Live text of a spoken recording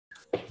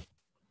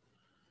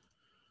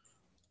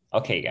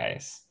Okay,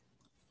 guys,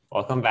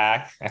 welcome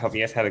back. I hope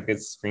you guys had a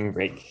good spring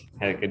break,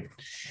 had a good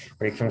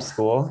break from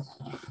school.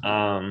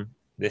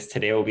 This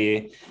today will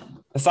be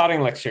a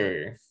soldering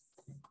lecture.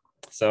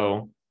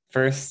 So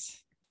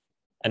first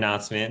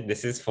announcement,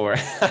 this is for,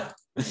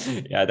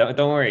 yeah,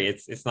 don't worry,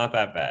 it's not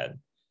that bad.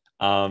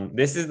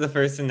 This is the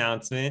first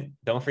announcement.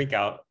 Don't freak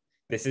out.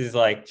 This is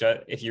like,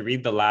 if you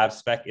read the lab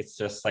spec, it's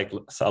just like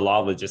a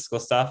lot of logistical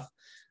stuff,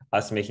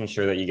 us making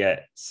sure that you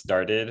get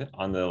started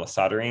on the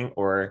soldering,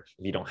 or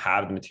if you don't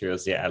have the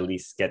materials yet, at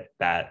least get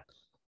that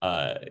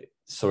uh,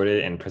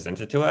 sorted and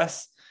presented to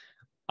us.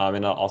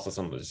 And also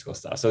some logistical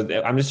stuff. So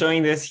I'm just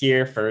showing this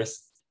here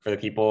first for the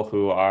people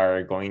who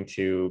are going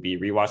to be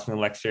rewatching the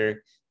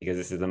lecture, because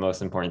this is the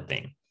most important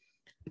thing.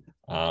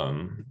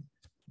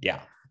 Yeah.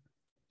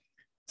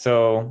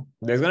 So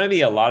there's going to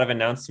be a lot of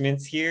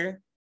announcements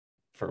here,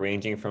 for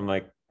ranging from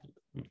like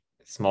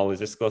small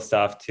logistical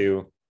stuff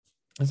to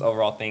just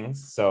overall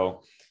things.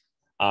 So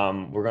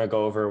we're going to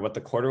go over what the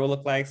quarter will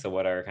look like. So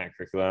what our kind of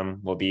curriculum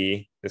will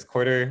be this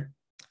quarter.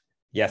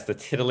 Yes, the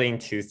titillating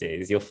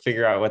Tuesdays. You'll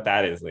figure out what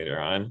that is later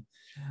on.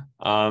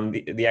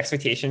 The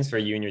expectations for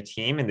you and your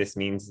team, and this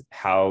means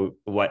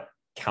what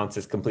counts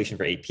as completion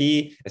for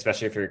AP,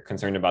 especially if you're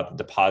concerned about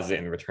the deposit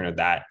and the return of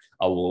that.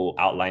 Will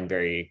outline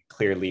very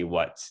clearly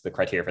what the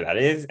criteria for that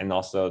is, and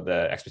also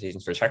the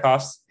expectations for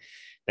checkoffs.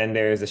 Then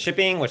there's the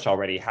shipping, which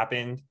already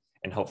happened,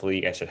 and hopefully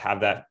you guys should have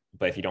that.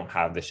 But if you don't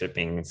have the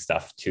shipping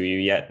stuff to you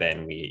yet,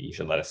 then you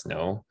should let us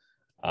know.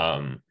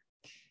 And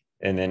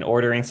then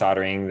ordering,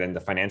 soldering, then the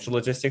financial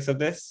logistics of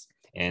this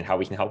and how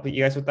we can help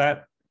you guys with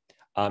that.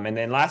 And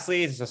then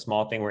lastly, it's a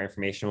small thing where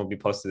information will be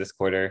posted this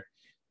quarter.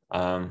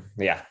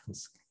 Yeah,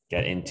 let's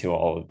get into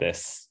all of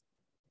this.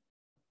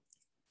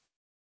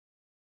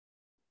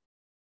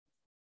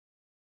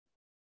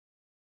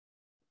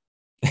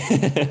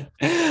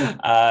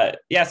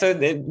 Yeah, so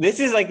this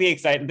is like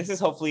this is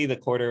hopefully the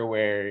quarter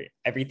where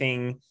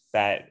everything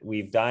that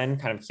we've done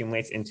kind of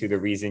accumulates into the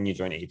reason you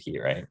join AP,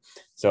 right?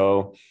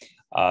 So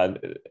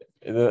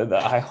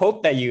I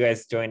hope that you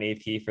guys join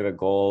AP for the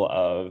goal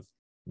of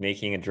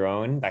making a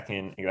drone that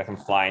can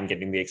fly and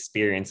getting the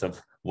experience of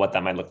what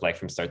that might look like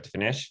from start to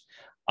finish.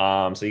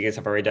 So you guys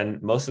have already done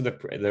most of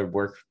the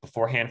work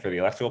beforehand for the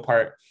electrical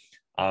part.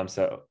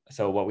 So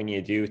what we need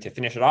to do to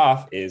finish it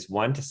off is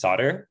one, to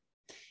solder,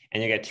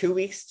 and you get 2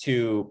 weeks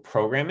to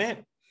program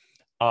it.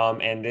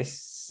 And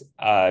this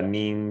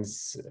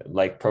means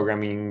like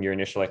programming your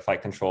initial like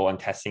flight control and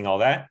testing all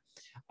that.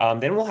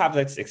 Then we'll have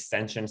this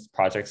extensions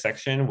project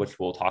section, which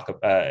we'll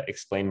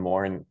explain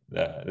more in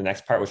the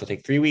next part, which will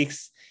take 3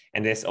 weeks.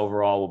 And this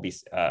overall will be,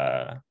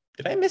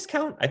 did I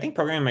miscount? I think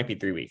programming might be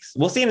 3 weeks.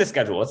 We'll see in the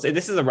schedule.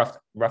 This is a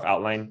rough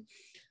outline.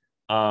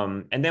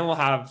 And then we'll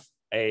have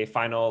a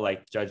final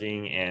like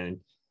judging and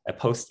a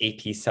post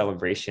AP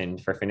celebration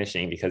for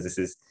finishing, because this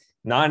is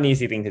not an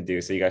easy thing to do.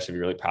 So you guys should be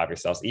really proud of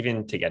yourselves,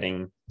 even to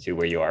getting to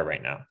where you are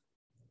right now.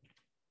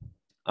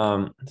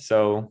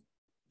 So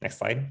next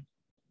slide.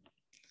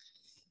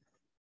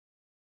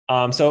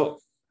 For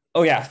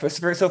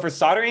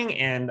soldering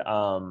and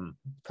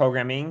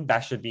programming,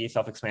 that should be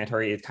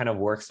self-explanatory. It kind of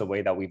works the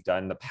way that we've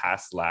done the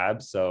past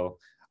labs. So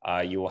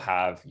you will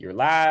have your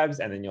labs,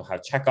 and then you'll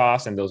have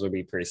checkoffs, and those will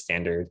be pretty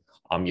standard.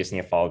 You just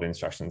need to follow the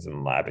instructions in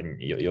the lab,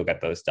 and you'll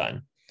get those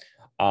done.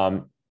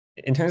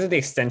 In terms of the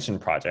extension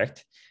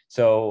project,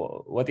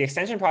 so what the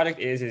extension project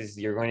is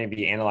you're going to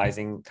be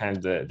analyzing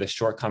kind of the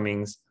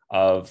shortcomings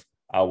of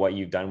what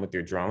you've done with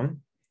your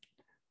drone.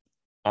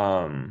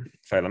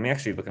 Sorry, let me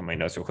actually look at my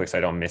notes real quick so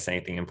I don't miss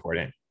anything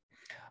important.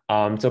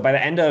 So by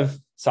the end of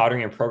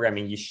soldering and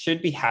programming, you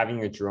should be having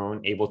your drone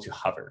able to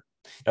hover.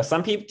 Now,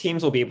 some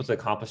teams will be able to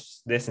accomplish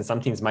this, and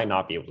some teams might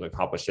not be able to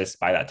accomplish this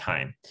by that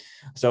time.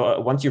 So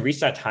once you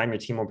reach that time, your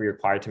team will be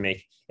required to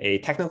make a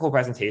technical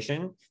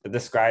presentation that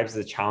describes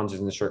the challenges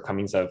and the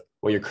shortcomings of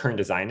what your current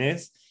design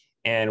is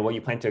and what you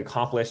plan to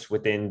accomplish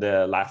within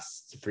the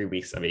last 3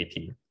 weeks of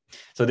AP.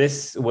 So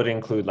this would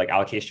include like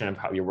allocation of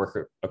how you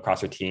work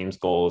across your team's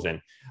goals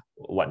and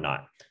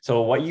whatnot.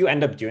 So what you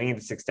end up doing in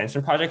this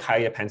extension project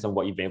highly depends on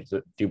what you've been able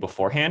to do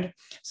beforehand.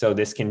 So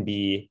this can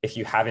be, if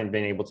you haven't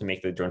been able to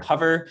make the drone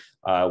hover,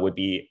 would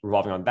be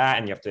revolving on that,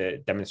 and you have to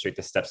demonstrate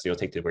the steps you'll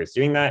take towards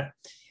doing that.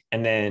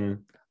 And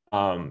then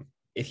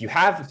if you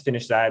have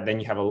finished that, then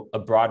you have a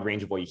broad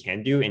range of what you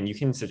can do, and you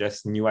can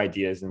suggest new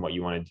ideas and what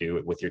you want to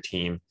do with your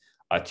team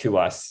to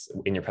us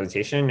in your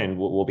presentation, and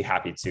we'll be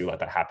happy to let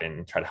that happen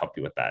and try to help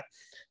you with that.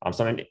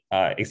 Some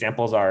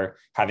examples are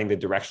having the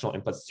directional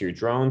inputs to your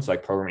drone, so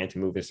like programming it to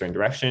move in certain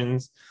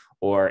directions,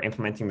 or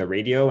implementing the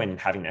radio and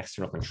having an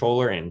external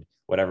controller, and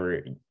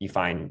whatever you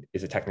find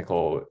is a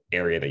technical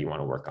area that you want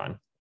to work on.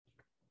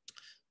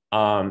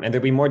 And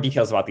there'll be more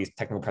details about these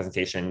technical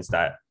presentations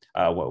that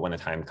when the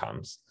time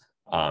comes.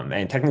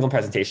 And technical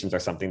presentations are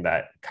something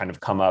that kind of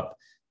come up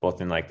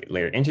both in like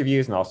later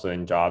interviews and also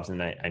in jobs.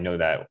 And I know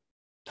that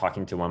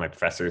talking to one of my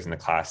professors in the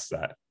class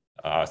that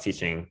I was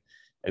teaching,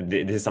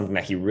 this is something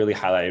that he really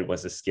highlighted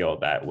was a skill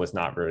that was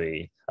not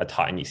really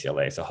taught in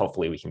UCLA. So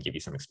hopefully we can give you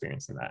some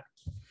experience in that.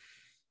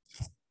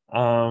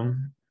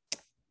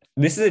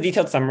 This is a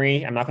detailed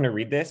summary. I'm not going to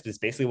read this, but it's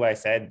basically what I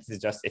said. This is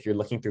just, if you're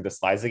looking through the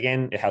slides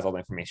again, it has all the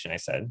information I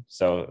said.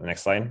 So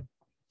next slide.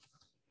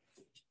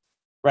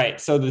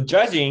 Right, so the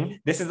judging,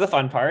 this is the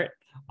fun part.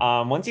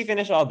 Once you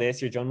finish all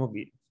this, your drone will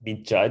be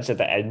judged at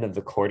the end of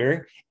the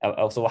quarter.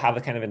 Also, we'll have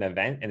a kind of an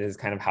event, and this is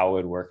kind of how it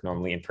would work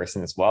normally in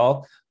person as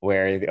well,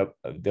 where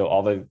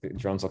all the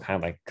drones will kind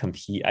of like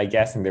compete, I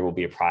guess, and there will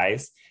be a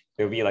prize.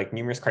 There will be like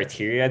numerous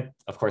criteria,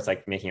 of course,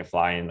 like making it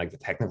fly and like the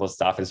technical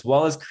stuff, as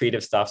well as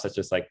creative stuff, such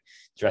as like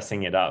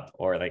dressing it up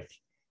or like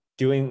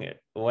doing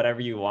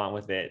whatever you want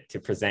with it to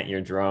present your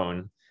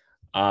drone.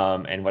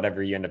 And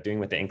whatever you end up doing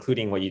with it,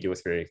 including what you do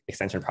with your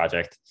extension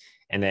project.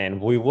 And then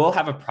we will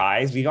have a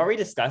prize. We've already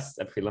discussed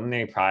a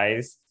preliminary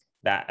prize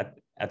that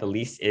at the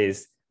least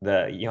is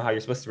how you're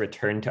supposed to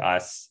return to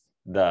us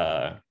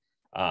the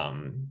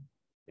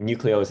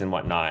nucleos and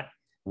whatnot.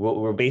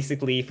 We're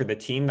basically, for the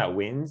team that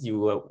wins, you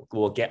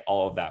will get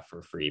all of that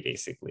for free,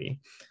 basically.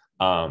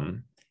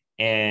 And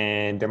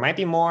there might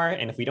be more.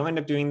 And if we don't end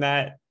up doing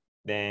that,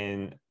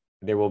 then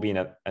there will be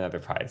another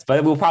prize.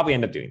 But we'll probably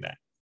end up doing that.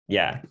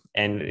 Yeah,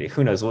 and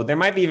who knows? Well, there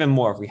might be even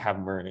more if we have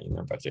more in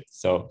our budget.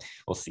 So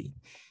we'll see.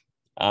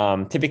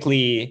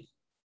 Typically,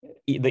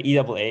 the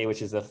EAA,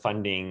 which is the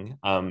funding,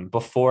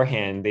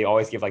 beforehand, they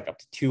always give like up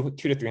to $200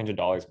 to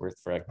 $300 worth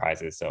for like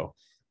prizes. So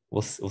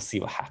we'll see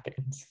what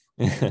happens.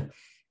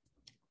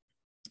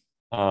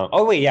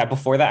 Oh wait, yeah.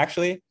 Before that,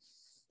 actually,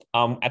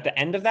 at the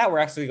end of that, we're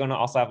actually going to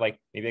also have like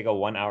maybe like a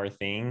 1 hour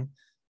thing.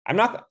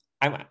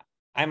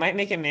 I might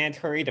make it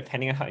mandatory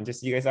depending on how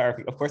interested you guys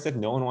are. Of course, if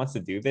no one wants to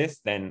do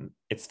this, then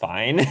it's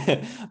fine.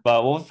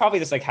 But we'll probably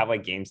just like have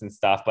like games and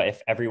stuff. But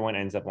if everyone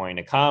ends up wanting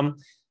to come,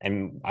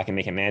 and I can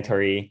make it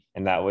mandatory,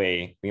 and that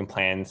way we can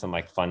plan some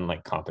like fun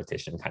like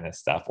competition kind of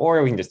stuff,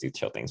 or we can just do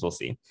chill things. We'll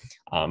see.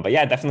 But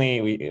yeah,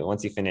 definitely,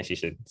 once you finish, you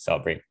should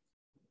celebrate.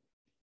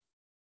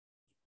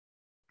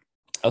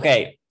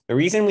 Okay. The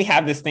reason we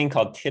have this thing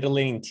called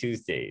Titillating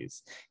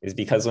Tuesdays is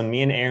because when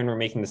me and Aaron were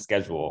making the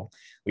schedule,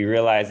 we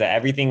realized that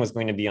everything was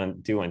going to be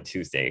due on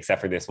Tuesday, except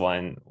for this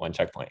one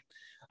checkpoint.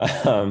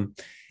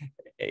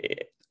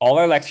 All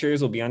our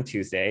lectures will be on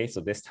Tuesday,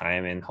 so this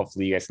time, and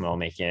hopefully you guys can all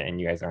make it,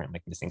 and you guys aren't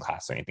like missing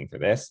class or anything for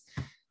this.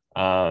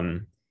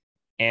 And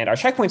our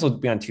checkpoints will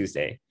be on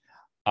Tuesday.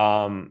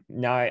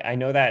 Now I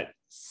know that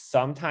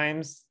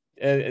sometimes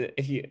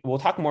we'll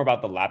talk more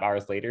about the lab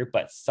hours later,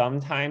 but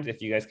sometimes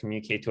if you guys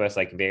communicate to us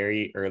like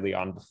very early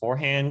on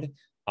beforehand,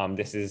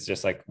 this is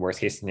just like worst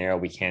case scenario,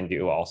 we can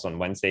do also on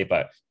Wednesday,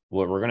 but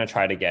we're going to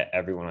try to get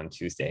everyone on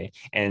Tuesday.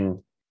 And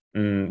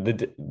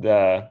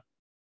the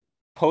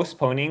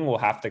postponing will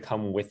have to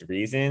come with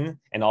reason.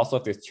 And also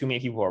if there's too many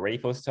people already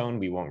postponed,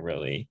 we won't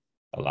really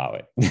allow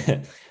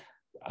it.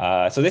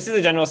 So this is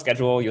a general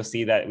schedule. You'll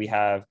see that we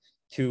have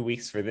 2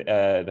 weeks for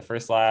the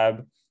first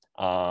lab,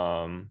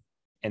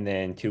 and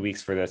then 2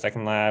 weeks for the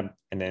second lab,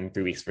 and then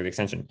 3 weeks for the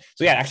extension.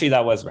 So yeah, actually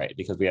that was right,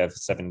 because we have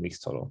 7 weeks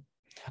total.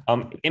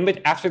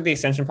 After the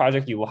extension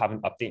project, you will have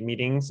an update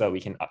meeting, so you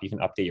can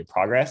update your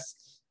progress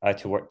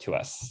to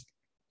us.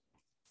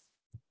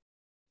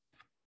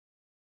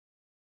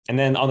 And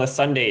then on the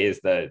Sunday is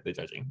the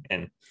judging.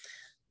 And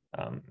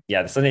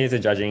yeah, the Sunday is the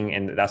judging,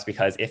 and that's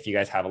because if you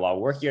guys have a lot of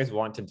work you guys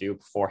want to do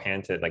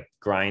beforehand to like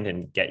grind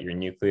and get your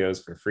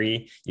nucleos for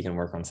free, you can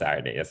work on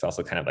Saturday. It's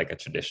also kind of like a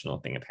traditional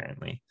thing,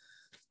 apparently.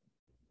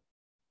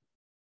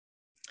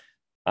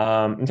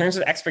 In terms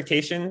of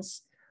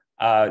expectations,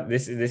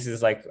 this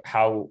is like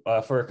how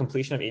for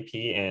completion of AP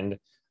and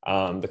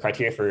the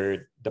criteria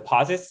for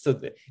deposits. So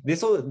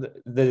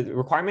the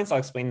requirements I'll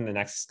explain in the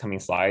next coming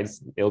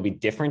slides. It'll be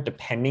different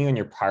depending on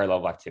your prior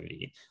level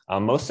activity.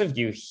 Most of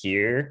you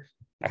here,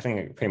 I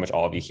think pretty much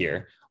all of you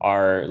here,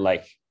 are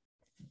like,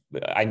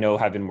 I know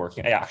have been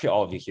working, actually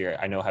all of you here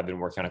I know have been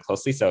working on it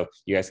closely, so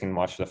you guys can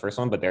watch the first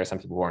one, but there are some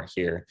people who aren't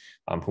here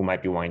who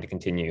might be wanting to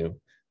continue,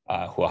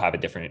 who will have a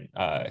different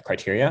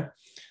criteria.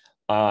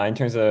 In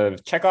terms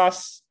of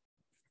checkoffs,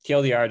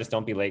 TLDR, just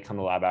don't be late, come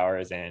to lab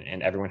hours,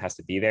 and everyone has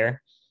to be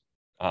there.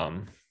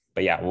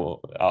 But yeah,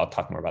 I'll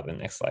talk more about the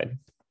next slide.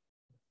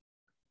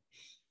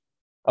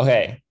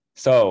 Okay,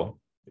 so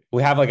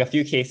we have like a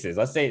few cases.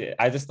 Let's say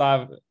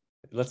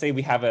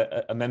we have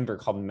a member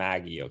called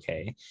Maggie,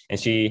 okay? And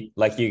she,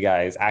 like you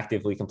guys,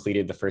 actively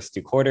completed the first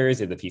 2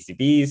 quarters of the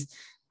PCBs.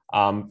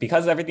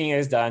 Because everything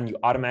is done, you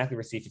automatically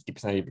receive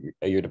 50%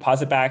 of your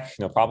deposit back,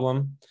 no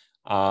problem.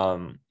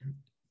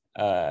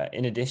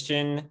 In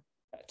addition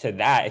to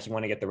that, if you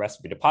want to get the rest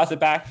of your deposit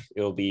back,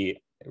 it will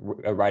be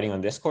writing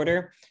on this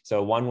quarter.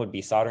 So one would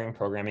be soldering,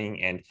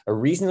 programming, and a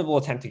reasonable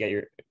attempt to get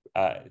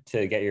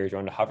your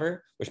drone to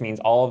hover, which means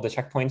all of the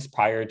checkpoints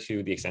prior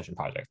to the extension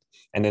project.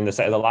 And then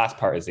the last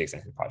part is the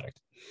extension project.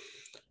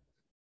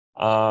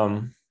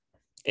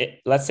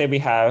 Let's say we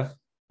have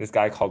this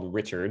guy called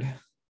Richard,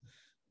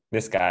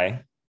 this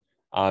guy,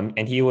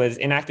 and he was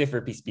inactive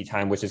for PCB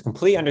time, which is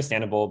completely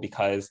understandable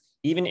because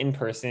even in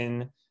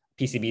person,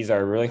 PCBs are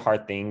a really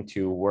hard thing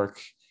to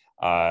work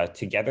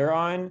together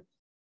on,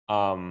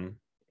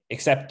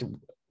 except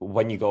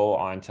when you go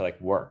on to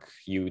like work,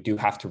 you do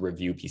have to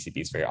review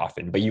PCBs very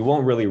often, but you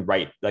won't really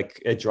write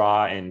like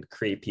draw and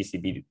create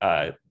PCB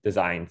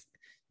designs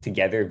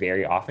together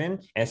very often.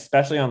 And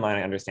especially online,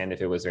 I understand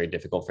if it was very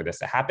difficult for this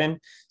to happen.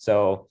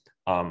 So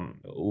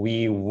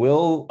we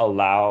will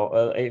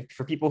allow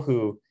for people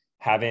who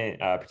haven't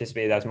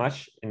participated as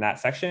much in that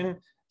section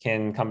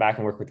can come back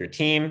and work with your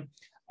team.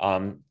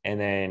 And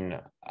then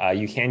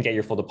you can get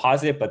your full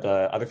deposit, but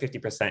the other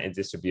 50% is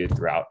distributed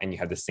throughout, and you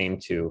have the same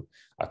two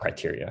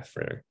criteria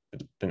for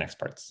the next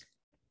parts.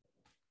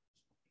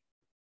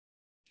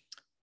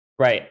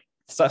 Right.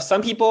 So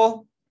some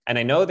people, and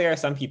I know there are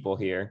some people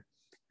here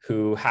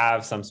who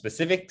have some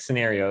specific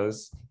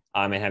scenarios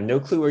and have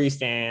no clue where you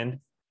stand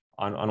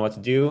on what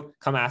to do,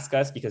 come ask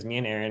us, because me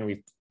and Aaron,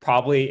 we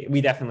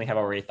definitely have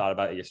already thought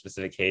about your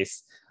specific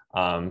case.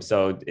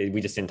 So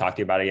we just didn't talk to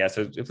you about it yet.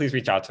 So please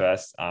reach out to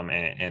us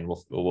and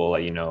we'll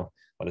let you know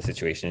what the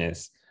situation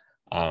is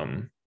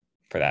for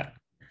that.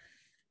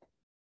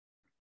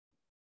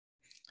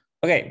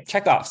 Okay,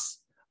 checkoffs.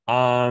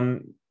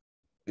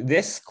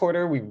 This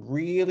quarter, we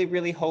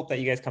really hope that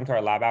you guys come to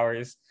our lab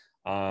hours.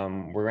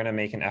 We're going to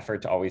make an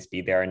effort to always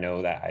be there. I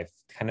know that I've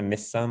kind of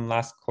missed some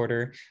last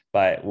quarter,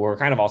 but we're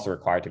kind of also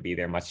required to be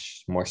there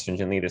much more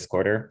stringently this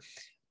quarter.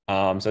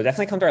 So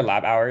definitely come to our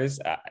lab hours.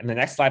 In the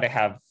next slide, I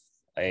have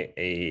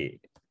a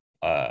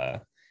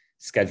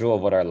schedule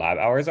of what our lab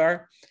hours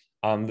are.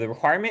 The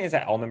requirement is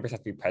that all members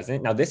have to be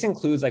present. Now, this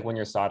includes like when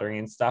you're soldering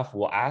and stuff,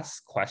 we'll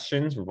ask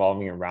questions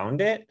revolving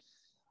around it.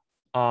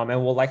 And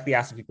we'll likely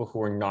ask the people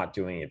who are not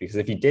doing it, because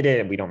if you did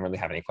it, we don't really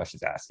have any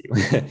questions to ask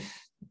you.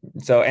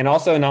 So, and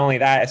also not only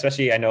that,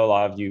 especially I know a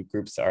lot of you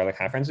groups are like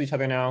kind of friends with each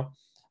other now.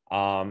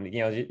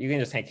 You can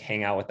just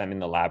hang out with them in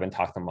the lab and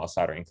talk to them while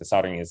soldering, because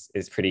soldering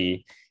is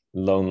pretty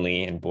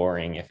lonely and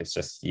boring if it's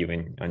just you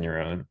on your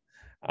own.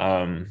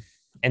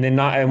 And then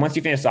once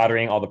you finish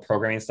soldering all the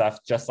programming stuff,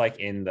 just like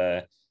in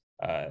the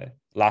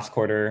last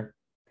quarter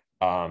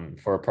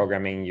for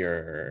programming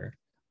your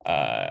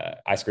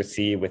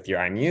I2C with your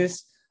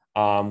IMUs,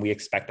 we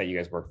expect that you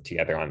guys work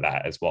together on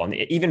that as well. And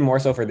even more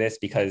so for this,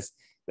 because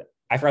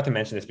I forgot to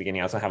mention this beginning,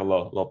 I also have a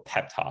little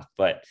pep talk,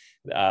 but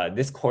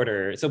this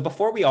quarter, so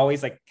before we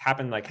always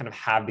kind of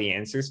have the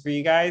answers for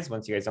you guys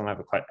once you guys don't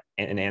have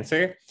an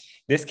answer.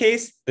 This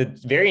case, the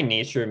very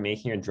nature of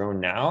making a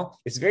drone now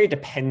is very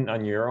dependent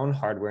on your own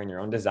hardware and your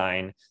own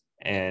design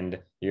and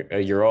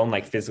your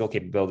own physical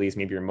capabilities.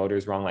 Maybe your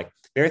motor's wrong.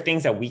 There are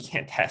things that we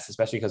can't test,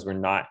 especially because we're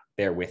not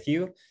there with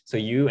you. So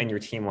you and your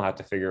team will have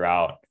to figure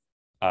out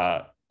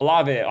a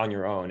lot of it on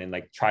your own and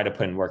try to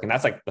put in work. And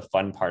that's the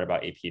fun part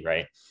about AP,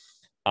 right?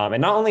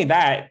 And not only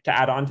that, to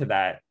add on to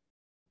that,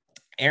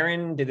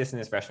 Aaron did this in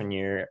his freshman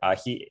year.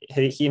 He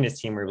and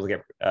his team were able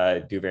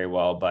to do very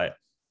well, but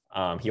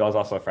he was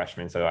also a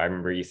freshman. So I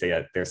remember you say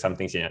that there's some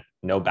things you didn't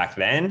know back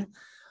then.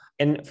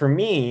 And for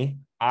me,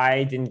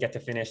 I didn't get to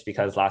finish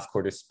because last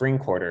quarter, spring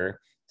quarter.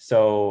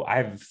 So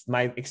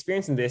my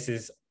experience in this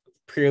is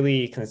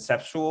purely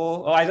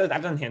conceptual. Oh,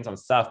 I've done hands-on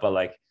stuff,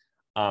 but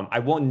I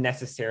won't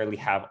necessarily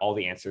have all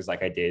the answers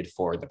like I did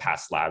for the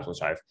past labs,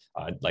 which I've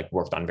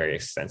worked on very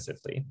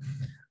extensively.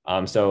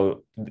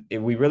 So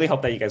we really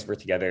hope that you guys work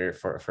together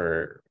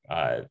for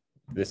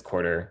this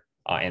quarter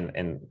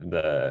and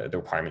the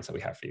requirements that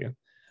we have for you.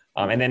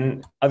 And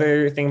then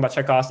other thing about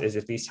checkoffs is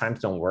if these times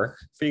don't work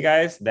for you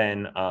guys,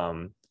 then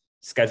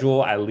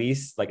schedule at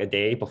least a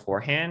day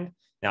beforehand.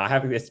 Now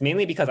it's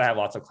mainly because I have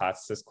lots of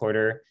classes this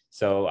quarter.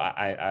 So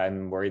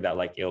I'm worried that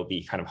it'll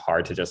be kind of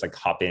hard to just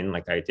hop in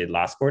like I did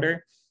last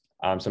quarter.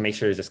 So make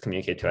sure to just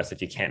communicate to us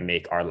if you can't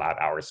make our lab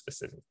hours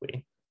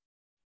specifically.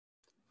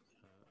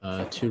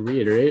 To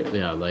reiterate,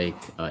 yeah,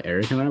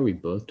 Eric and I, we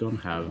both don't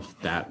have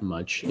that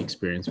much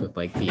experience with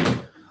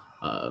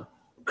the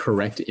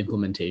correct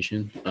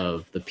implementation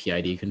of the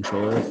PID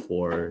controller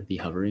for the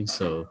hovering.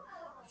 So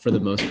for the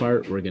most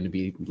part, we're going to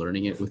be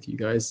learning it with you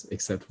guys,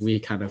 except we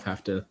kind of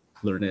have to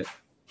learn it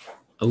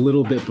a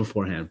little bit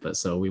beforehand, but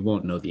so we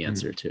won't know the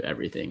answer to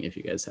everything if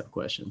you guys have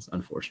questions,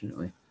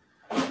 unfortunately.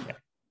 Yeah.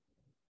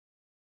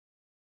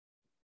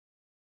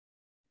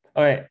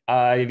 All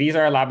right, these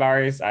are our lab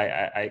hours.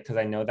 Because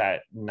I know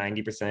that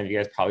 90% of you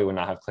guys probably would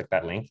not have clicked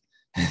that link.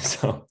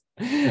 So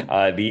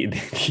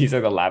these are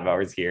the lab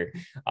hours here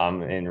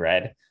in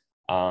red.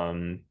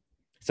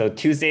 So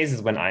Tuesdays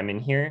is when I'm in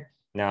here.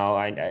 Now,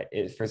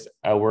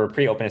 we're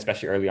pretty open,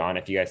 especially early on.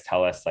 If you guys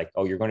tell us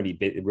oh, you're going to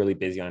be really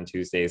busy on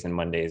Tuesdays and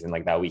Mondays and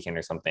that weekend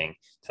or something,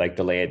 to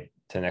delay it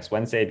to next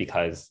Wednesday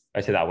to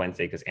that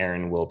Wednesday, because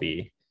Aaron will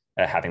be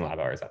having lab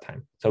hours that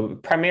time. So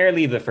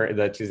primarily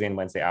the Tuesday and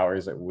Wednesday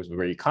hours was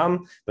where you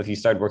come. But if you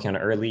start working on it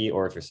early,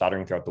 or if you're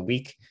soldering throughout the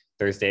week,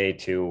 Thursday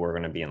too, we're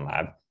going to be in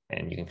lab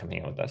and you can come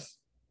hang out with us.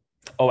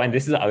 Oh, and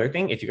this is the other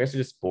thing. If you guys are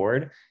just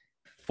bored,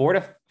 4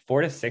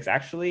 to 6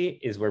 actually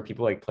is where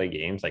people play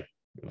games like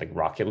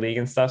Rocket League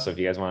and stuff. So if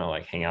you guys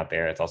want to hang out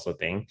there, it's also a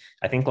thing.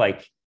 I think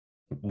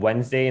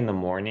Wednesday in the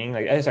morning,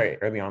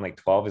 early on,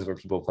 12 is where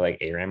people play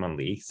ARAM on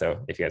League. So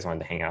if you guys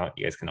wanted to hang out,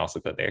 you guys can also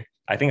go there.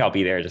 I think I'll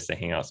be there just to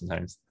hang out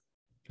sometimes.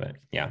 But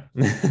yeah.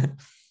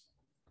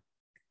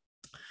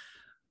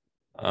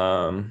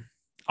 Um,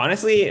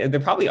 honestly, there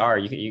probably are.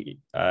 If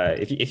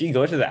you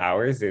go to the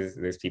hours,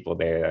 there's people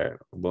there that are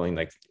willing,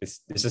 like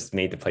it's just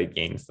made to play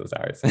games those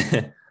hours.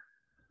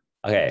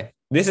 Okay.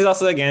 This is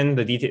also again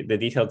the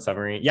detailed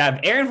summary. Yeah,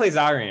 Aaron plays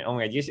Valorant. Oh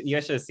my god, you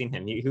guys should have seen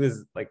him. He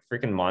was like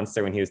freaking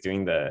monster when he was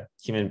doing the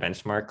human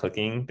benchmark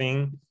clicking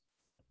thing.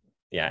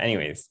 Yeah,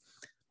 anyways.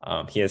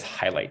 He has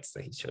highlights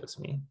that he shows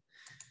me.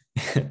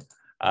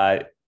 uh,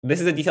 this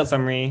is a detailed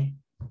summary.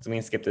 So we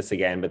can skip this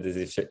again, but this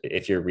is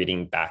if you're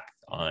reading back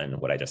on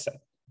what I just said.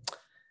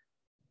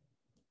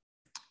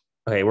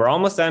 Okay, we're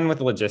almost done with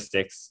the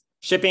logistics.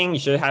 Shipping, you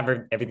should have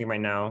everything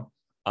right now.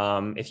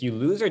 If you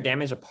lose or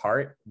damage a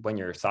part when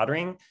you're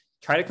soldering,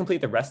 try to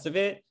complete the rest of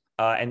it.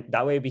 And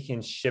that way we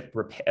can ship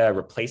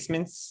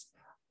replacements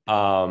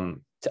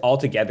all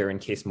together in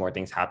case more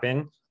things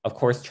happen. Of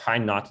course, try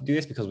not to do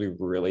this because we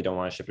really don't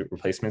want to ship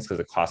replacements because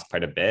it costs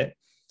quite a bit.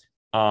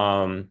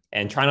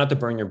 And try not to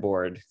burn your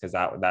board because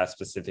that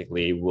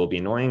specifically will be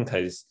annoying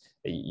because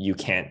you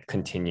can't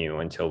continue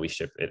until we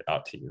ship it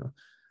out to you.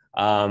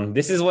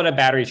 This is what a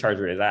battery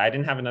charger is. I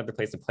didn't have another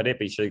place to put it,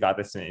 but you should have got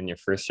this in your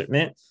first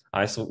shipment.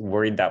 I was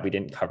worried that we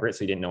didn't cover it,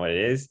 so you didn't know what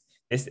it is.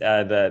 This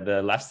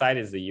the left side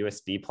is the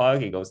USB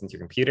plug. It goes into your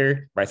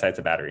computer. Right side's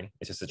a battery.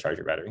 It's just a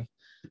charger battery.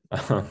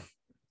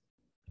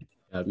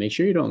 Make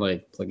sure you don't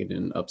like plug it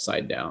in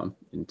upside down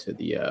into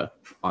the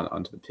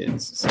onto the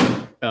pins,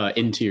 so,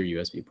 into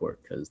your USB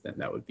port, because then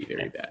that would be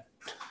very bad.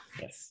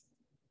 Yes.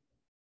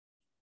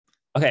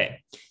 Okay,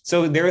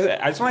 so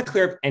I just want to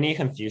clear up any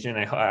confusion.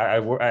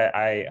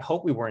 I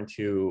hope we weren't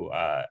too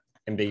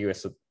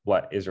ambiguous with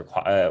what is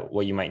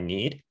what you might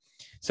need.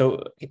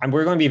 So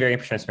we're going to be very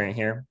transparent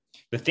here.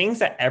 The things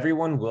that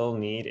everyone will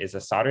need is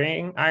a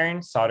soldering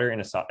iron, solder,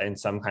 and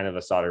some kind of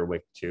a solder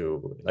wick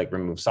to like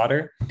remove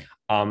solder.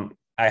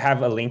 I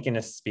have a link in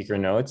the speaker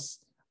notes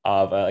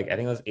of I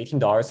think it was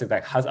 $18 so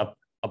that has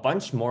a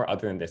bunch more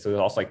other than this. So there's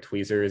also like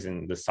tweezers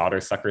and the solder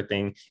sucker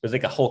thing. It was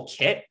like a whole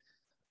kit.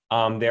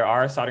 There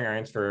are soldering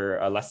irons for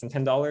less than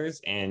 $10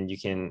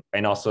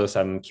 and also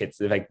some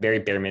kits, like very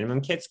bare minimum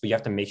kits, but you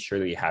have to make sure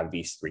that you have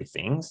these three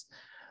things.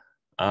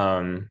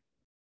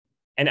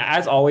 And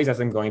as always, as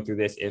I'm going through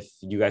this, if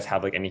you guys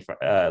have like any,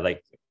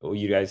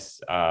 you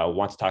guys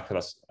want to talk to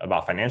us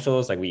about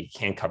financials, like we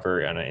can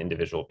cover on an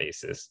individual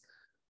basis.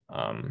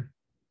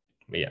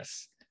 But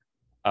yes.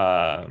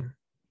 Oh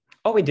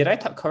wait, did I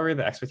cover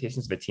the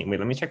expectations of a team? Wait,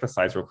 let me check the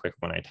slides real quick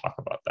when I talk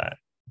about that.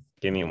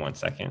 Give me 1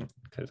 second,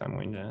 because I'm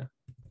going to.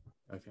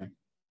 Okay.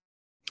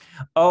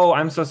 Oh,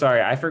 I'm so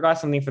sorry. I forgot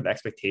something for the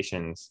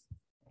expectations.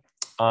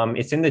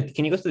 It's in the.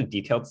 Can you go to the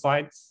detailed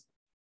slides?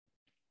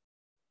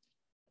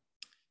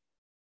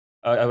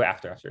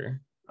 After.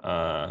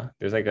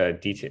 There's like a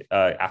detail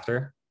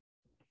after.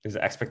 There's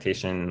an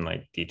expectation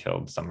like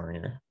detailed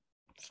summary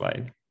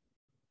slide.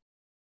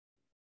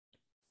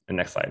 The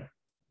next slide,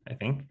 I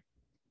think.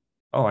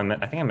 Oh, I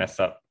think I messed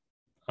up.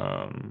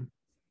 Where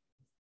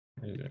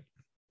is it?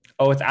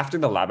 Oh, it's after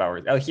the lab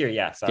hours. Oh, here,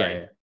 yeah,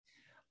 sorry.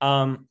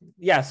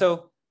 Yeah.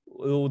 So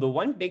the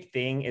one big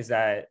thing is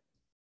that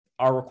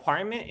our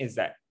requirement is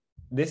that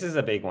this is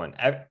a big one.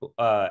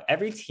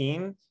 Every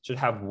team should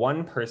have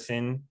one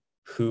person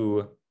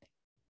who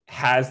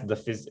has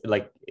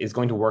is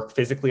going to work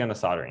physically on the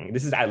soldering.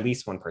 This is at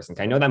least one person.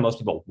 I know that most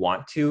people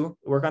want to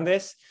work on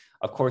this.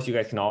 Of course, you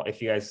guys can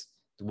if you guys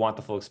want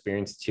the full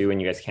experience too,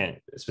 and you guys can't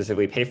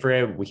specifically pay for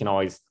it, we can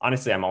always,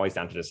 honestly, I'm always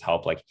down to just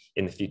help like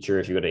in the future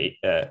if you go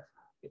to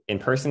in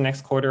person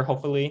next quarter,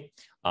 hopefully.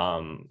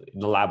 The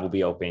lab will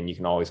be open. You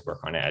can always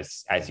work on it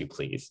as you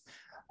please.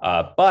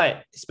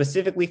 But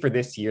specifically for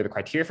this year, the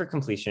criteria for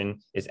completion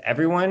is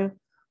everyone,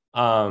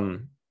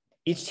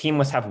 each team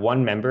must have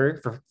one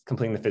member for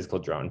completing the physical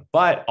drone,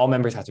 but all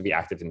members have to be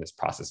active in this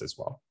process as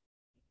well.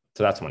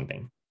 So that's one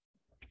thing.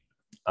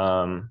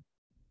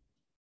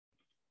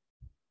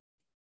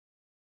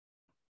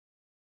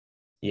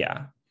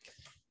 Yeah,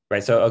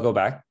 right. So I'll go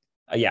back.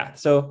 Yeah,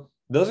 so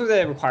those are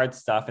the required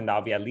stuff, and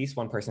that'll be at least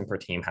one person per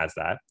team has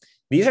that.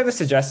 These are the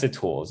suggested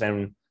tools,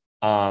 and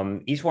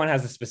each one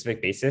has a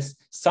specific basis.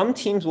 Some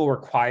teams will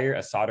require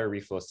a solder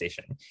reflow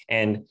station,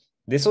 and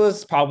this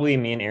was probably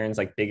me and Aaron's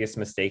like biggest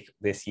mistake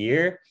this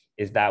year,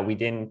 is that we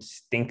didn't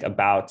think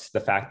about the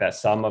fact that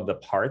some of the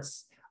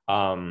parts,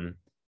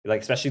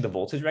 like especially the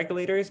voltage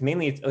regulators,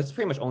 mainly it's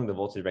pretty much only the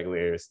voltage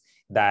regulators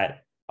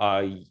that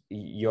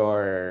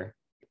your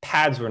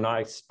pads were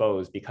not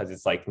exposed because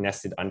it's like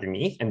nested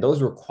underneath, and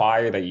those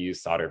require that you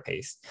use solder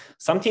paste.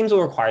 Some teams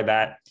will require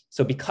that.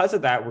 So because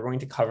of that, we're going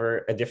to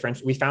cover a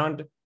different. We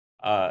found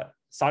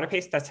solder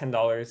paste that's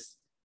 $10.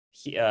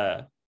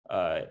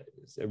 A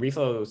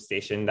reflow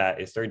station that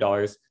is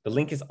 $30. The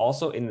link is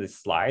also in the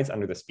slides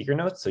under the speaker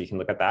notes, so you can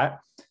look at that.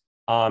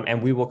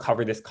 And we will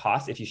cover this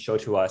cost if you show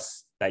to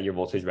us that your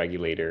voltage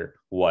regulator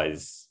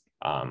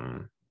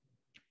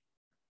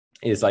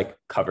is like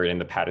covered and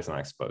the pad is not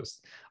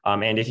exposed.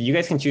 And if you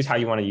guys can choose how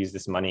you want to use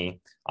this money,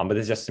 but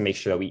this is just to make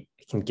sure that we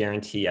can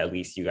guarantee at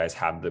least you guys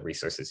have the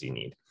resources you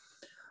need.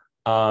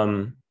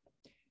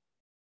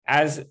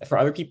 As for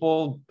other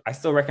people, I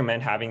still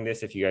recommend having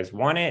this if you guys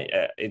want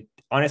it.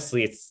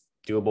 Honestly,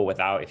 doable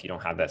without if you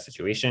don't have that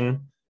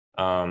situation.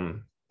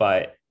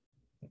 But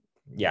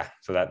yeah,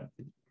 so that,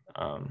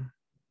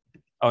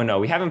 oh no,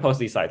 we haven't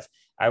posted these slides.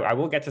 I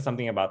will get to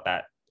something about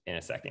that in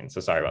a second.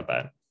 So sorry about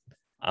that.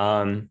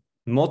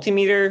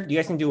 Multimeter, you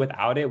guys can do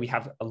without it. We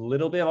have a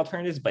little bit of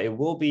alternatives, but it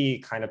will be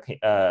kind of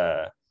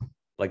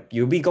like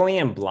you'll be going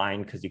in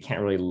blind because you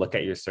can't really look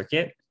at your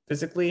circuit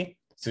physically.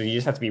 So you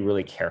just have to be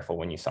really careful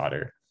when you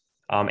solder.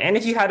 And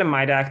if you had a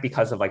MIDAC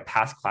because of like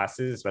past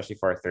classes, especially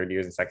for our third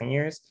years and second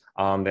years,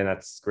 then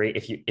that's great.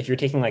 If you're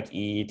taking like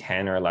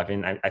E10 or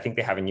 11, I think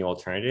they have a new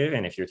alternative.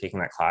 And if you're taking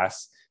that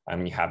class,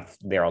 you have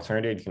their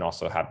alternative. You can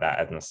also have that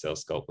as an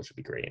oscilloscope, which would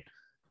be great.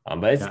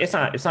 But it's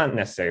not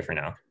necessary for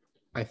now.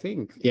 I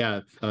think, yeah,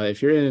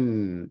 if you're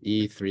in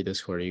E3 this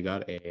quarter, you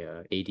got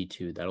a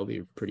 82. That'll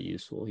be pretty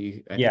useful.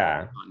 I think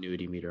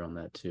continuity meter on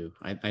that too.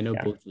 I know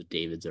both the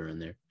Davids are in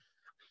there.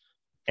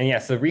 And yeah,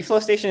 so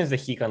reflow station is the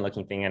heat gun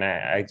looking thing. And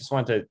I just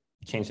want to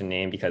change the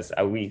name because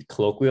we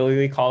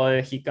colloquially call it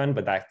a heat gun,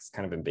 but that's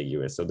kind of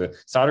ambiguous. So the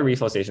solder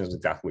reflow station is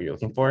exactly what you're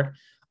looking for.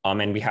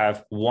 And we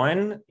have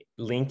one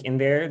link in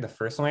there. The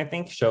first one, I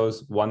think,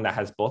 shows one that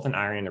has both an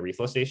iron and a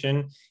reflow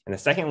station. And the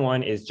second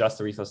one is just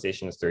the reflow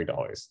station is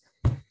 $30.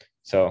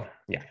 So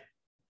yeah,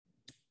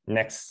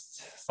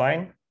 next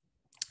slide.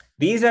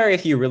 These are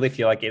if you really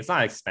feel like it's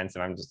not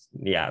expensive.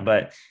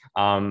 But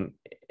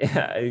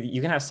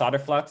you can have solder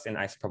flux and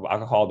isopropyl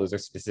alcohol. Those are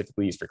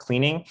specifically used for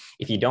cleaning.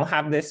 If you don't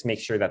have this, make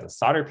sure that the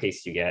solder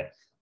paste you get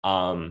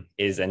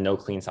is a no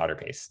clean solder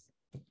paste.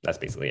 That's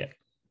basically it.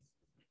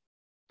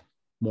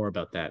 More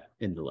about that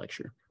in the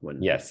lecture.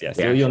 Yes.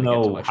 You'll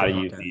know how to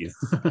use these.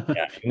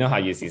 Yeah, you know how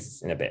to use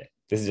these in a bit.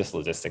 This is just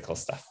logistical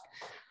stuff.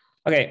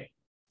 Okay.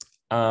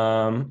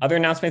 Other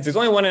announcements. There's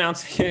only one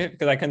announcement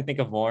because I couldn't think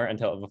of more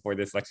until before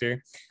this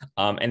lecture.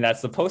 And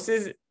that's the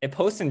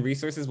posts and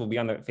resources will be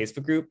on the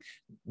Facebook group.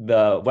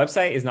 The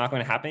website is not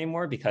going to happen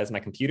anymore because my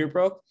computer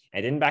broke.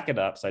 I didn't back it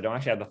up, so I don't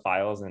actually have the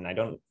files, and I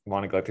don't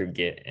want to go through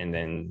Git and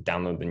then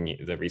download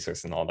the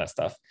resource and all that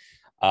stuff.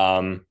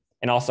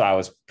 And also, I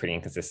was pretty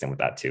inconsistent with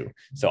that too.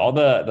 So all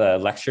the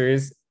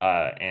lectures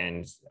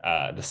and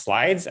the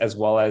slides, as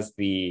well as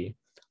the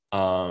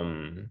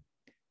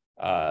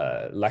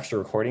lecture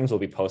recordings, will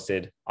be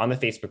posted on the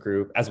Facebook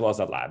group as well as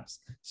the labs.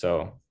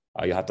 So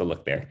you'll have to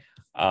look there.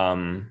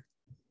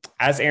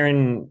 As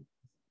Aaron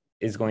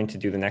is going to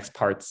do the next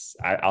parts,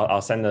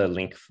 I'll send the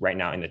link right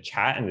now in the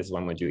chat, and this is what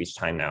I'm going to do each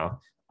time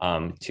now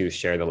to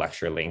share the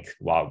lecture link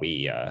while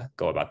we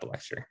go about the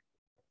lecture.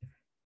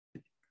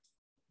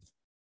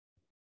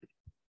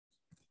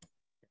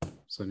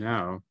 So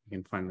now we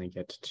can finally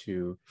get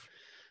to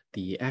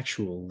the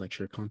actual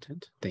lecture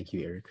content. Thank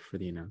you, Eric, for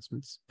the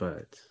announcements.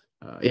 But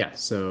yeah,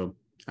 so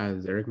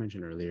as Eric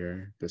mentioned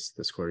earlier, this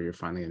quarter, you're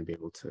finally going to be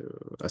able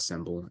to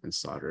assemble and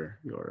solder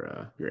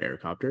your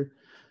aircopter.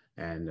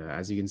 And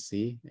as you can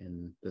see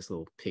in this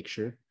little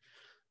picture,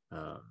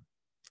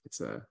 it's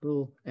a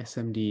little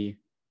SMD,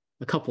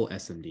 a couple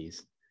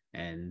SMDs.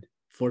 And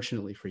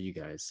fortunately for you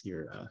guys,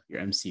 your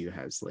MCU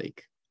has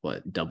like,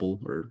 what, double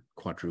or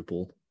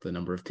quadruple the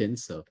number of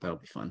pins. So that'll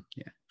be fun.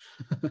 Yeah.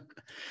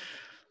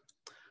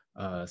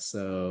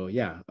 So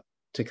yeah,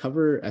 to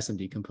cover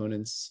SMD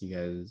components, you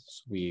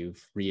guys,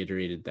 we've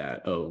reiterated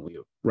that, we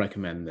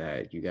recommend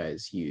that you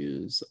guys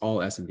use all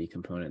SMD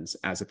components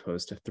as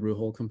opposed to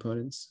through-hole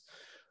components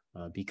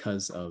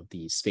because of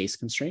the space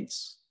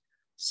constraints.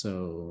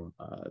 So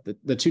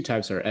the two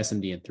types are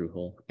SMD and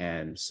through-hole.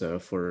 And so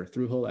for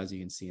through-hole, as you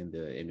can see in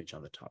the image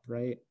on the top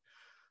right,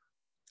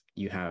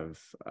 you have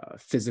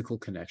physical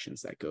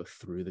connections that go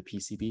through the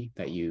PCB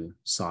that you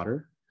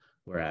solder.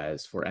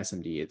 Whereas for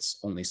SMD, it's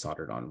only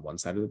soldered on one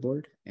side of the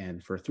board.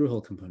 And for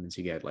through-hole components,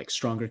 you get like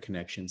stronger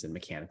connections and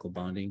mechanical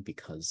bonding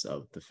because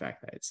of the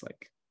fact that it's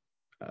like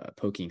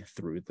poking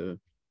through the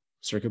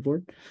circuit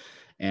board.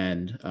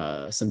 And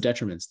some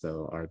detriments,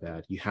 though, are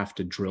that you have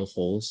to drill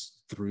holes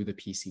through the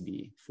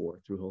PCB for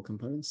through-hole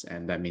components.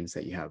 And that means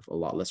that you have a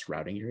lot less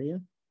routing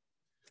area.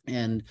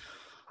 And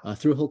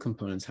through-hole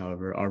components,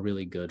 however, are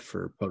really good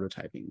for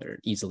prototyping. They're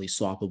easily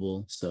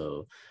swappable.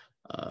 So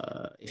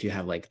if you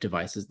have like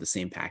devices, the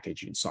same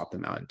package, you can swap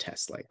them out and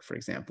test, like, for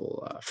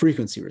example,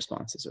 frequency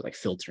responses or like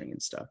filtering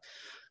and stuff.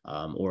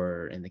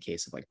 Or in the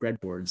case of like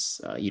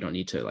breadboards, you don't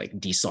need to like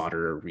desolder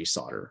or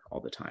resolder all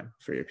the time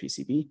for your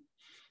PCB.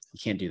 You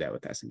can't do that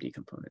with SMD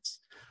components.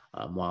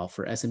 While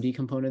for SMD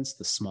components,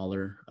 the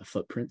smaller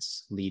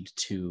footprints lead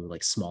to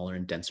like smaller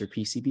and denser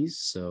PCBs.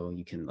 So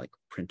you can like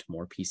print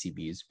more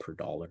PCBs per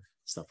dollar,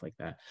 stuff like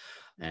that.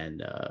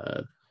 And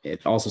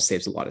it also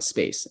saves a lot of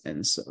space.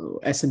 And so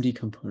SMD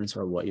components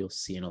are what you'll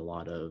see in a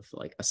lot of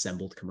like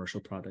assembled commercial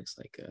products,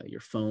 like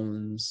your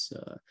phones,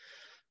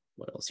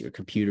 what else, your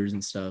computers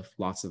and stuff,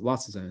 lots of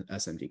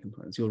SMD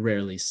components. You'll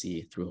rarely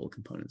see through-hole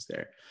components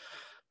there.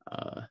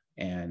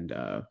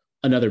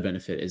 Another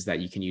benefit is that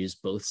you can use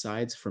both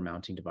sides for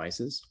mounting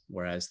devices,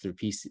 whereas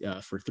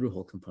for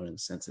through-hole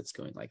components, since it's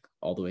going like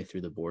all the way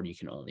through the board, you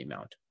can only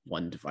mount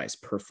one device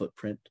per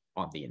footprint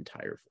on the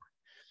entire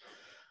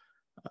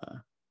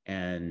board.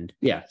 And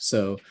yeah,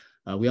 so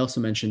We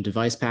also mentioned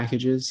device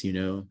packages,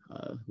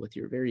 with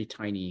your very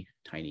tiny,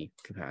 tiny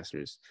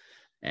capacitors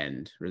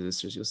and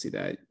resistors. You'll see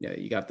that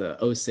you got the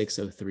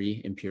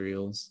 0603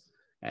 Imperials,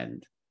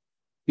 and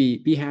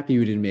be happy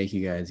we didn't make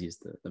you guys use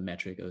the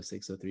metric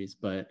 0603s.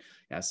 But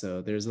yeah,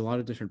 so there's a lot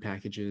of different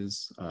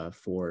packages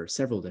for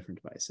several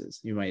different devices.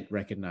 You might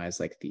recognize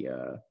like the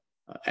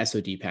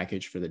SOD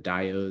package for the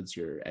diodes,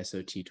 your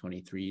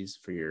SOT23s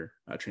for your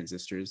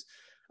transistors,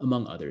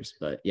 among others.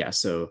 But yeah,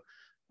 so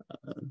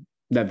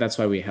that's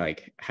why we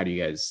like, how do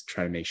you guys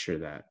try to make sure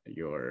that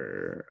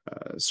your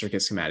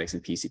circuit schematics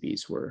and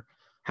PCBs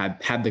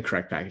had the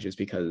correct packages?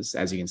 Because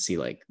as you can see,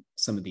 like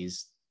some of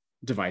these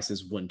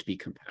devices wouldn't be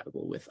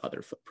compatible with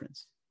other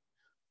footprints.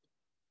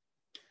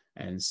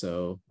 And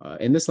so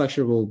in this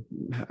lecture, it'll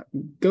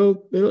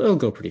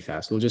go pretty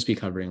fast. We'll just be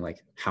covering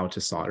like how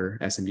to solder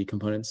SMD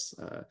components.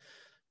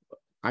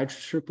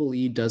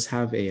 IEEE does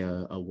have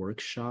a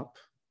workshop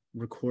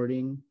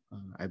recording.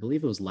 I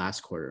believe it was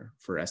last quarter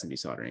for SMD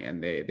soldering,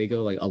 and they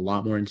go like a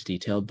lot more into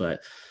detail.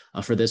 But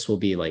for this, we'll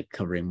be like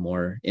covering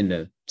more in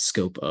the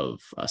scope of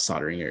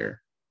soldering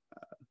your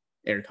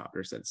air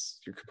copper, since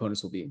your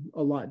components will be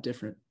a lot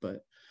different.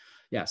 But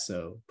yeah,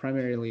 so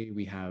primarily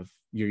we have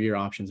your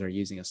options are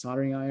using a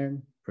soldering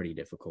iron, pretty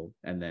difficult,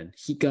 and then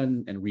heat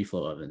gun and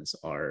reflow ovens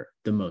are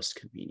the most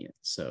convenient.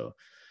 So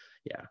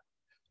yeah.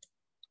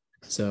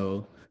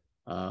 So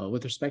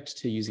with respect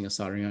to using a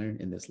soldering iron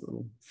in this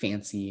little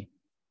fancy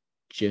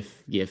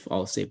GIF,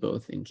 I'll say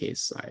both in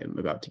case I am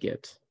about to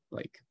get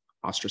like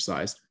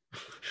ostracized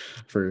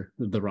for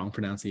the wrong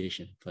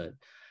pronunciation. But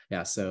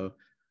yeah, so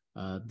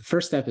the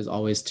first step is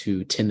always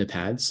to tin the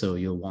pad. So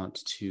you'll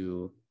want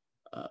to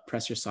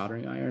press your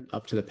soldering iron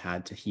up to the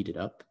pad to heat it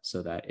up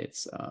so that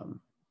it's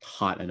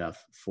hot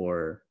enough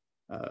for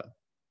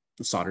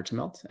the solder to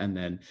melt. And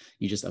then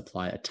you just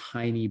apply a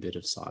tiny bit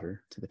of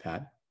solder to the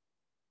pad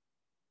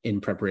in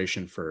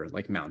preparation for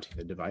like mounting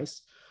the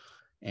device.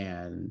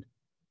 And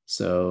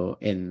so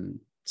in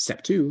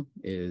step 2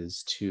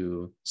 is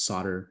to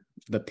solder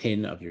the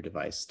pin of your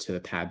device to the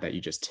pad that you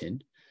just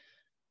tinned.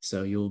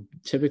 So you'll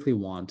typically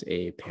want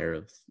a pair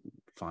of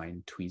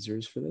fine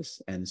tweezers for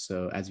this. And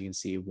so as you can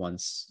see,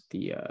 once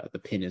the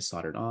pin is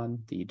soldered on,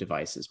 the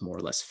device is more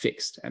or less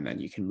fixed. And then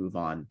you can move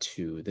on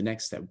to the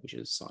next step, which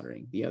is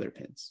soldering the other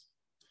pins,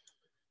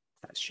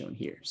 as shown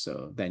here.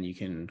 So then you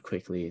can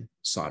quickly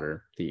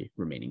solder the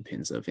remaining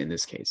pins of, in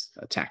this case,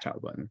 a tactile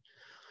button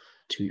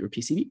to your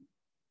PCB.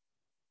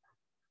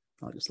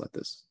 I'll just let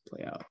this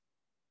play out.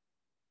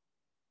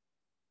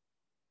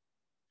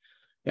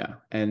 Yeah,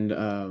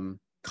 and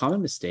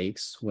common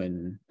mistakes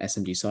when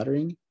SMD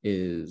soldering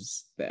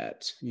is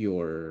that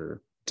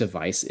your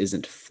device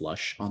isn't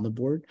flush on the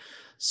board.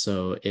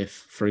 So if,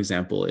 for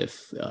example,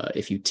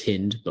 if you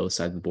tinned both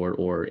sides of the board,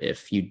 or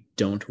if you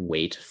don't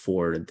wait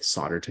for the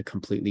solder to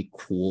completely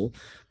cool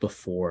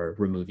before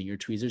removing your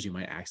tweezers, you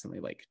might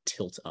accidentally like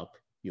tilt up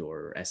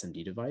your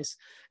SMD device,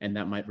 and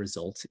that might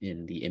result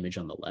in the image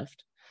on the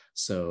left.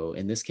 So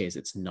in this case,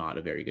 it's not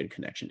a very good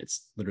connection.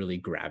 It's literally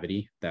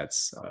gravity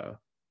that's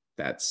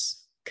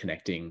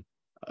connecting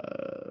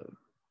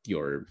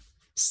your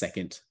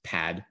second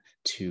pad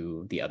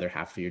to the other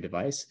half of your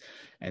device.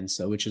 And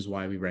so, which is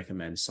why we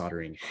recommend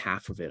soldering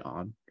half of it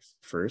on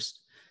first,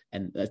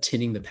 and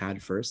tinning the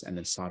pad first, and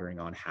then soldering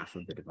on half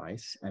of the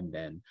device, and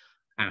then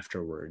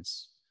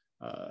afterwards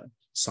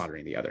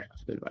soldering the other half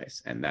of the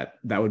device. And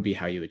that would be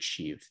how you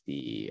achieve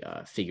the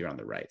figure on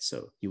the right.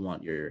 So you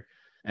want your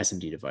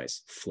SMD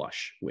device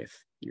flush with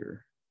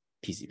your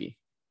PCB.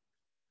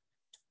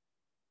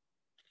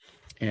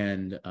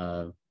 And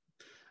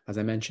as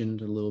I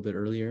mentioned a little bit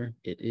earlier,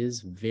 it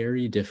is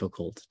very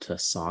difficult to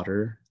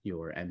solder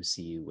your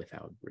MCU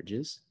without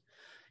bridges.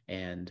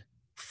 And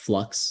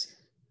flux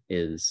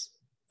is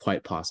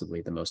quite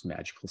possibly the most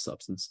magical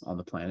substance on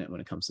the planet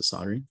when it comes to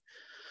soldering.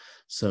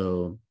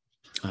 So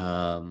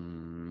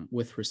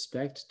with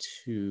respect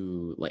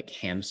to like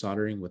hand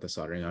soldering with a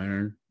soldering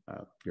iron,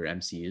 your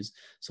MCUs,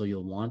 so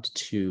you'll want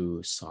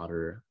to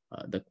solder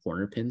the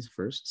corner pins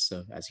first.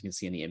 So as you can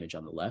see in the image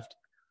on the left,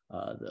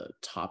 the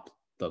top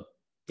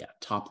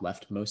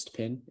leftmost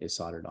pin is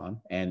soldered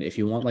on. And if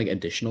you want like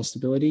additional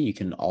stability, you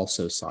can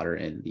also solder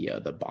in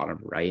the bottom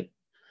right.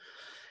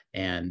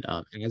 And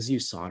as you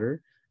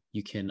solder,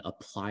 you can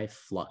apply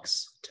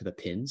flux to the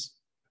pins.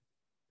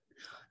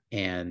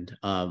 And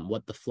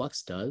what the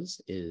flux does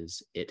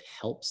is it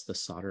helps the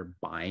solder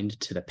bind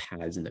to the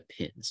pads and the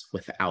pins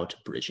without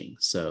bridging.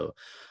 So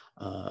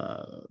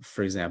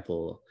for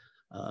example,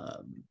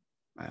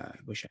 I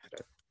wish I had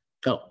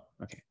oh,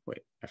 okay,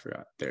 wait, I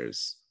forgot.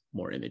 There's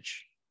more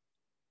image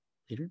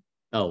later.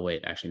 Oh,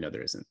 wait, actually, no,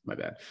 there isn't. My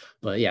bad.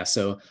 But yeah,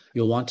 so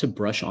you'll want to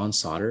brush on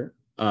solder.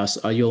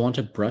 You'll want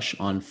to brush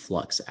on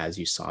flux as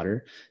you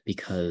solder,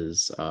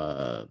 because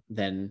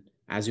then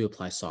as you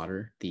apply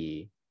solder,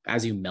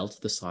 as you melt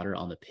the solder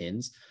on the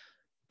pins,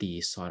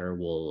 the solder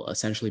will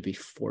essentially be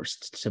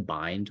forced to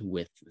bind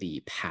with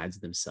the pads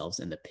themselves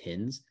and the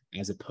pins,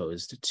 as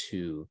opposed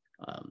to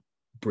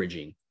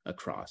bridging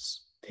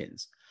across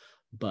pins.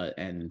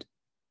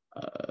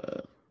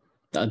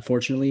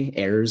 Unfortunately,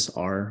 errors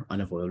are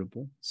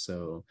unavoidable.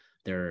 So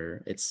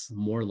it's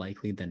more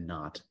likely than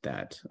not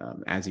that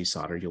as you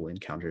solder, you'll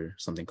encounter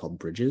something called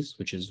bridges,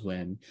 which is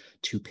when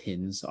two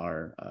pins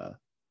are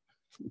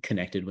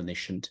connected when they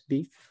shouldn't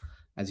be.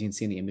 As you can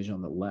see in the image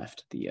on the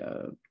left, the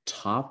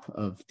top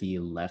of the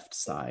left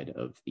side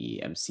of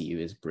the MCU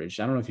is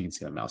bridged. I don't know if you can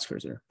see the mouse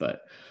cursor,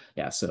 but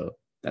yeah, so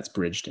that's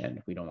bridged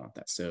and we don't want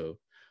that. So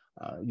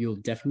you'll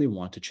definitely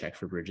want to check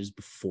for bridges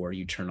before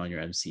you turn on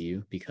your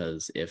MCU,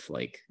 because if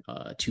like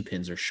two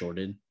pins are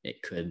shorted,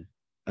 it could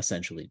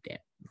essentially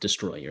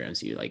destroy your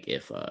MCU. Like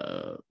if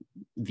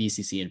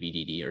VCC and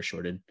VDD are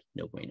shorted,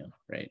 no bueno,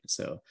 right?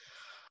 So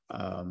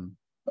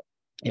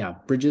yeah,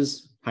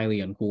 bridges, highly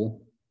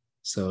uncool.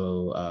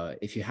 So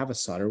if you have a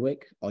solder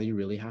wick, all you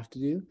really have to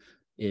do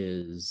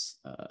is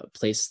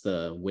place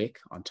the wick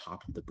on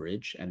top of the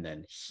bridge and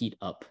then heat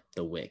up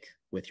the wick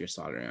with your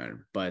soldering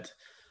iron. But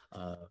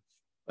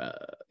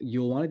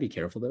you'll want to be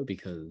careful though,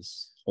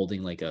 because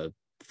holding like a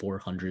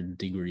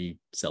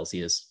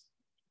 400-degree-Celsius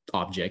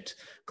object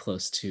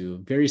close to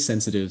very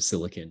sensitive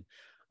silicon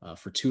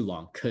for too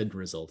long could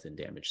result in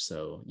damage.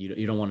 So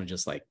you don't want to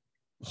just like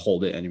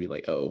hold it and be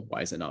like, oh,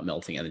 why is it not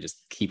melting? And then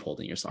just keep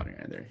holding your soldering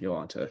iron there. You'll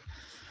want to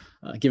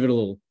give it a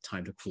little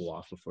time to cool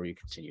off before you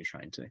continue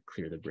trying to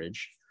clear the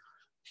bridge.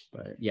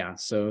 But yeah,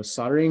 so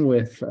soldering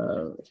with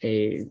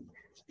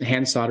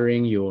hand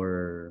soldering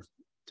your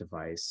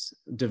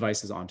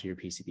devices onto your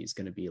PCB is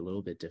going to be a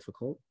little bit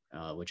difficult,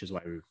 which is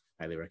why we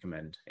highly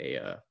recommend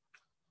a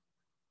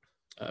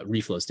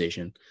reflow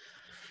station,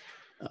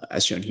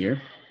 as shown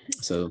here.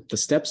 So the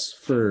steps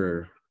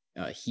for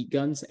heat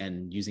guns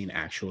and using an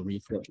actual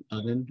reflow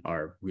oven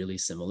are really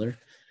similar.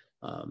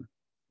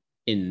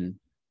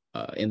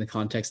 In the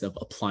context of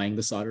applying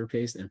the solder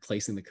paste and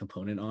placing the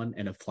component on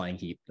and applying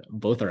heat,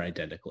 both are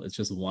identical. It's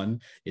just one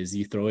is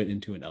you throw it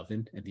into an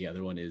oven and the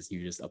other one is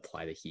you just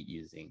apply the heat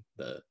using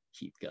the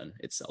heat gun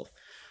itself.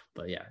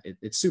 But yeah,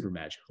 it's super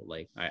magical.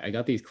 Like I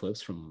got these clips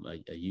from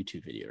a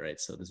YouTube video, right?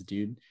 So this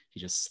dude,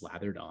 he just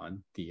slathered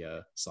on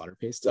the solder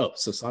paste. Oh,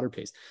 so solder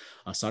paste.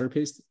 Solder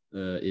paste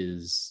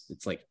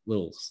it's like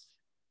little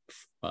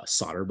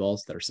solder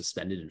balls that are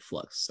suspended in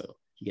flux. So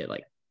you get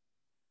like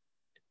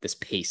this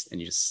paste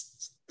and you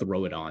just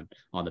throw it on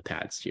the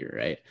pads here,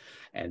 right?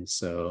 And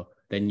so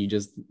then you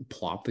just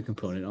plop the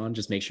component on.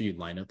 Just make sure you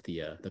line up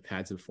the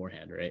pads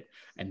beforehand, right?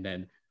 And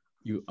then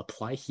you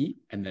apply heat,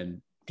 and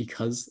then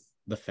because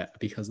of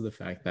the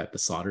fact that the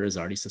solder is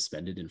already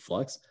suspended in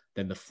flux,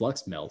 then the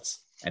flux melts,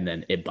 and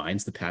then it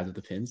binds the pads with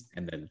the pins,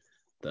 and then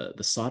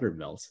the solder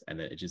melts, and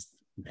then it just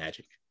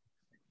magic.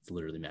 It's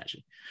literally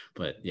magic.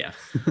 But yeah.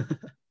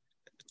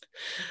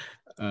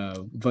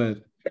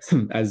 But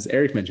as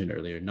Eric mentioned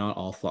earlier, not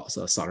all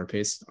solder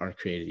paste are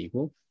created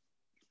equal.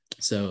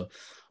 So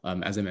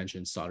as I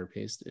mentioned, solder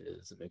paste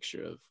is a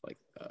mixture of like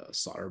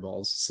solder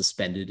balls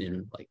suspended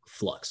in like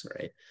flux,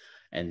 right?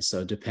 And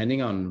so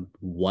depending on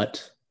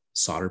what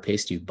solder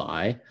paste you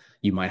buy,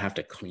 you might have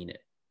to clean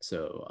it.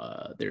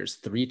 So there's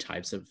 3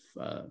 types of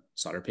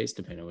solder paste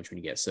depending on which one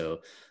you get. So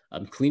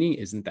cleaning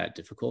isn't that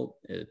difficult.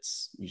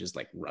 You just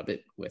like rub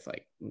it with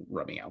like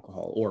rubbing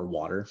alcohol or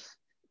water.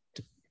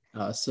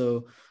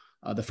 So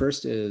the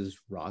first is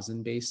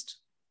rosin-based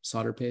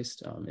solder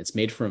paste. It's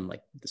made from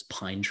like this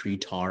pine tree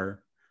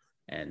tar,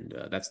 and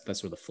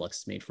that's where the flux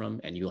is made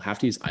from. And you'll have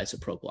to use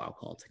isopropyl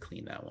alcohol to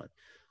clean that one.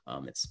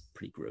 It's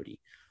pretty grody,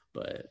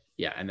 but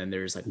yeah. And then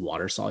there's like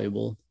water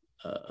soluble.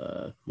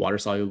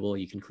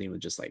 You can clean with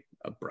just like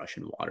a brush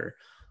and water.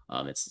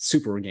 It's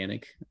super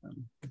organic,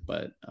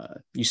 but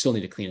you still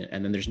need to clean it.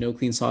 And then there's no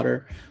clean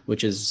solder,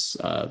 which is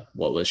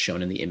what was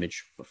shown in the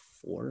image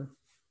before.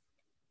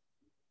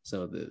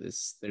 So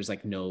there's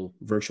like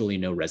virtually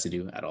no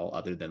residue at all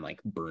other than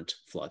like burnt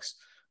flux.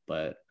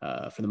 But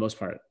for the most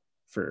part,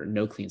 for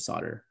no clean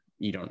solder,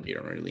 you don't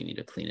really need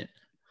to clean it.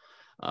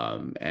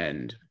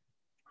 And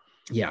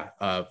yeah,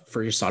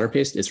 for your solder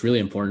paste, it's really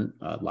important.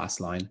 Last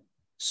line,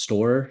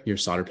 store your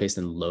solder paste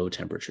in low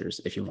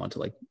temperatures if you want to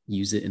like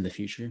use it in the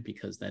future,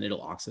 because then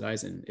it'll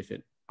oxidize. And if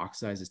it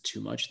oxidizes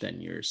too much,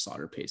 then your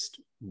solder paste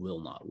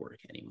will not work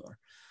anymore.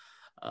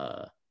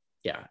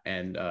 Yeah,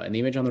 and in the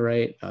image on the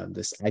right,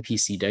 this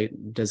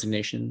IPC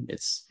designation,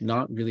 it's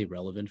not really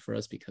relevant for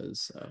us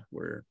because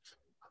we're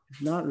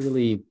not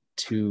really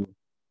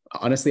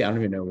honestly, I don't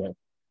even know what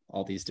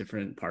all these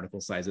different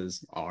particle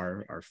sizes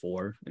are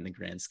for in the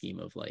grand scheme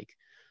of like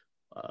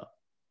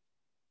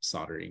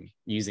soldering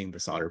using the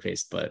solder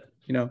paste, but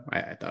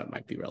I thought it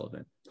might be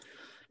relevant.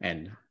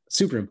 And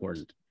super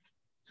important,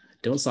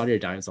 don't solder your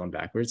diodes on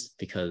backwards,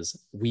 because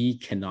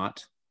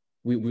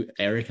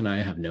Eric and I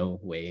have no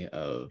way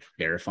of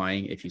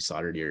verifying if you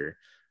soldered your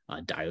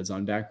diodes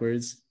on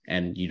backwards,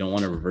 and you don't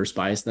want to reverse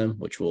bias them,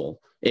 which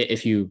will,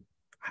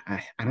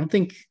 I don't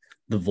think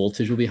the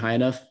voltage will be high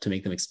enough to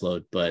make them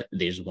explode, but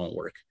they just won't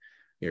work,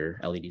 your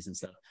LEDs and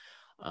stuff.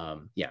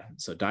 Yeah,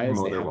 so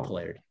diodes, they have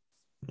polarity.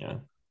 Yeah.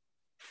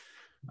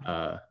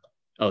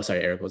 Oh,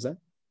 sorry, Eric, what was that?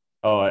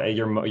 Oh,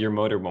 your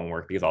motor won't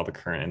work because all the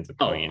current ends up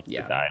going into the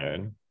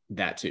diode.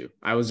 That too.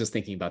 I was just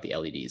thinking about the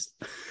LEDs.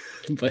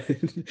 But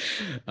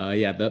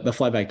yeah, the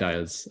flyback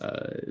diodes,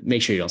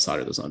 make sure you don't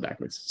solder those on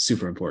backwards.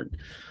 Super important.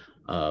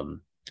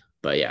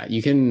 But yeah,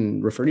 you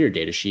can refer to your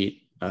data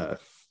sheet.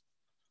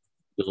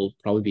 There'll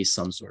probably be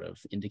some sort of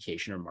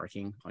indication or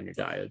marking on your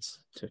diodes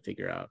to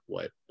figure out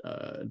what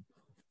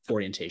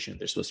orientation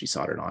they're supposed to be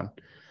soldered on.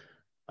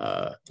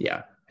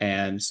 Yeah,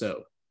 and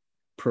so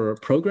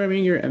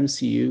programming your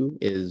MCU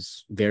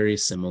is very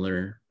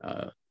similar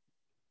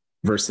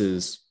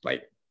versus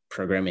like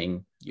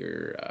programming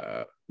your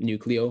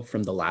Nucleo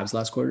from the labs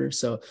last quarter.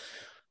 So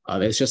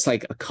it's just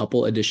like a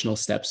couple additional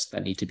steps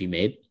that need to be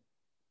made.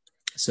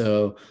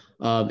 So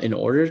in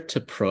order to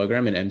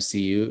program an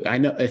MCU, I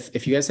know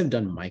if you guys have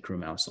done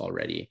micromouse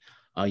already,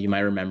 you might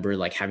remember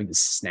like having to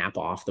snap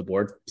off the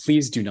board.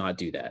 Please do not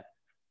do that.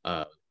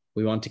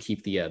 We want to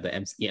keep the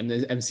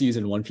MCUs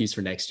in one piece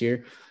for next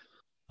year.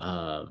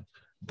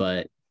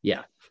 But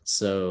yeah,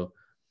 so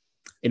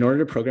in order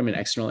to program an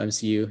external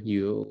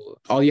MCU,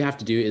 all you have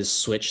to do is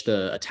switch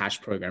the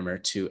attached programmer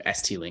to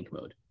ST-Link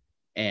mode.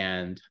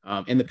 And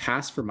in the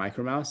past for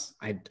micromouse,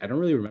 I don't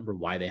really remember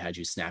why they had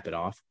you snap it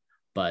off,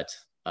 but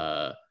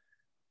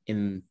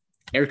in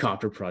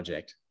Aircopter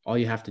project, all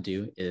you have to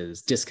do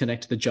is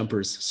disconnect the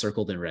jumpers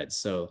circled in red.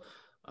 So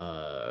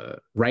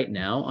right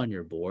now on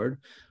your board,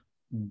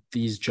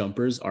 these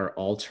jumpers are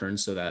all turned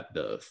so that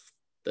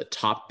the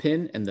top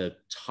pin and the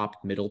top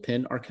middle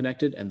pin are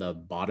connected, and the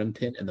bottom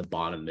pin and the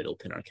bottom middle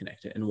pin are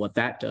connected. And what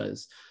that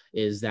does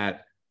is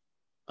that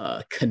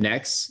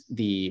connects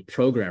the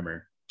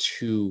programmer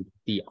to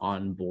the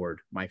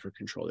onboard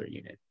microcontroller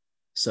unit.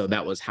 So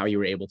that was how you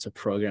were able to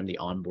program the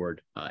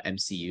onboard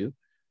MCU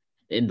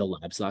in the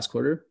labs last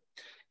quarter.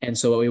 And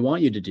so what we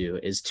want you to do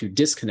is to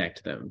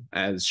disconnect them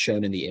as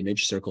shown in the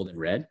image circled in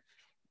red.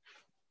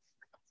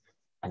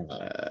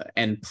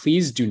 And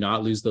please do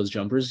not lose those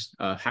jumpers.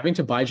 Having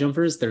to buy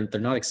jumpers, they're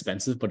not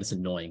expensive, but it's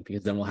annoying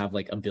because then we'll have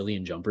like a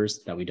billion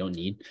jumpers that we don't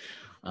need.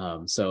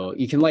 So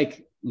you can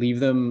like leave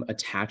them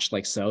attached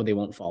like so, they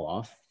won't fall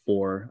off.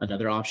 Or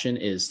another option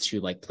is to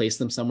like place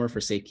them somewhere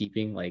for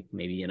safekeeping, like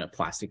maybe in a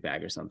plastic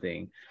bag or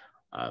something.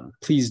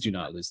 Please do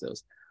not lose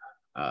those.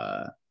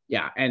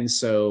 Yeah, and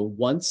so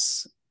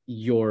once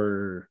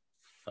your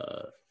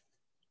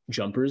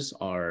jumpers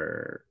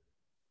are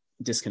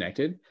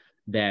disconnected,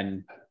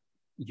 then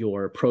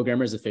your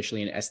programmer is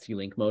officially in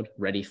ST-Link mode,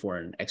 ready for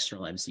an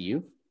external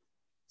MCU.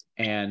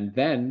 And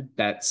then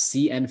that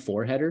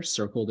CN4 header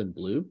circled in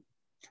blue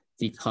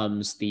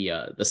becomes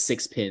the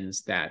 6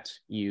 pins that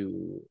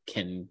you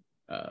can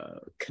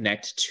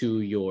connect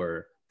to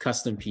your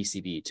custom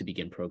PCB to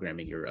begin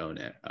programming your own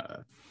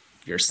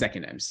your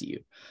second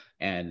MCU.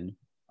 And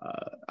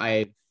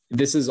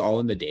this is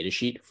all in the data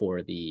sheet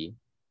for the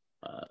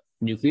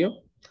Nucleo.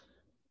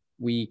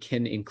 We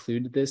can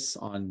include this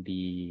on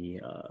the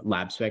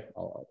lab spec.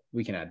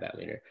 We can add that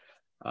later.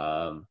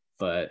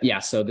 But yeah,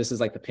 so this is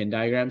like the pin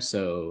diagram.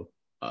 So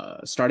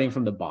starting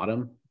from the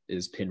bottom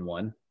is pin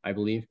 1, I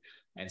believe.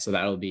 And so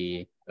that'll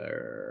be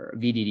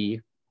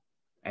VDD,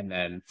 and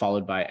then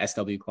followed by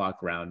SW clock,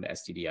 ground,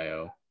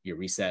 STDIO, your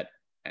reset,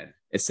 and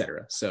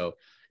etc. So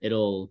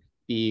it'll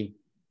be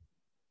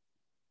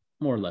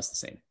more or less the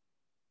same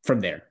from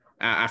there.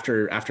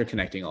 After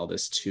connecting all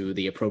this to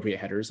the appropriate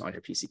headers on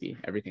your PCB,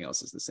 everything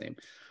else is the same.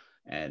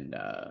 And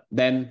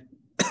then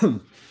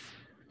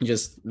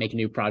just make a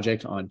new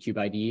project on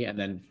CubeID, and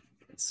then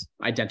it's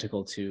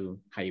identical to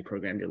how you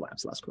programmed your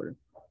labs last quarter.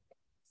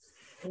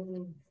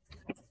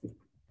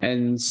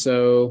 And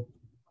so,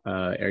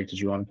 Eric, did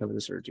you want to cover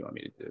this, or do you want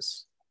me to do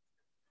this?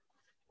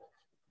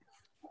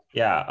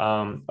 Yeah.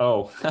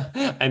 Oh,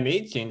 I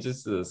made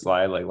changes to the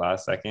slide like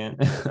last second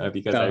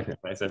because I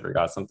realized I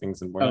forgot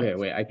something's important. Okay,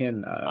 wait, I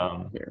can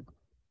here.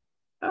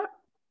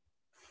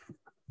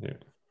 Here.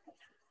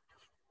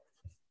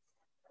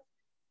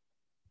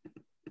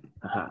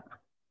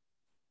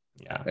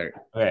 Yeah. There.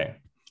 Okay.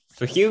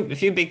 So a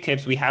few big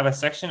tips. We have a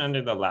section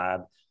under the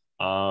lab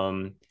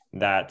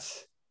that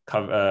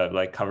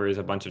covers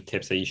a bunch of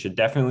tips that you should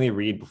definitely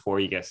read before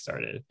you get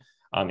started.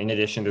 In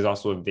addition, there's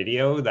also a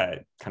video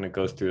that kind of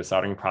goes through the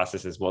soldering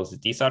process as well as the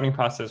desoldering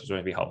process, which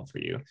might be helpful for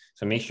you.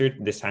 So make sure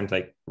this time to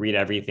like read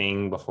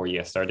everything before you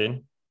get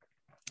started.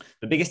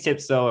 The biggest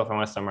tips though, if I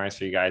want to summarize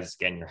for you guys, is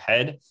get in your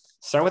head.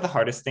 Start with the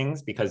hardest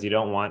things because you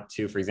don't want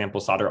to, for example,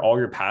 solder all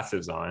your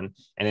passives on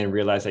and then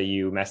realize that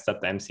you messed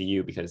up the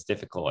MCU because it's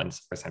difficult and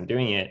it's the first time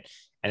doing it,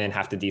 and then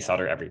have to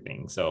desolder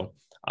everything. So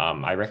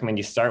I recommend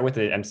you start with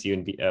the MCU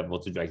and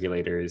voltage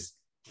regulators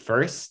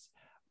first.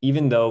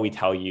 Even though we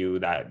tell you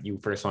that you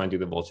first want to do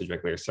the voltage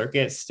regulator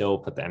circuit, still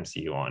put the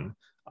MCU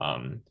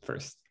on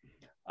first.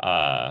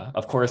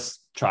 Of course,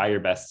 try your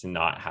best to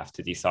not have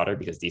to desolder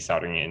because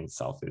desoldering in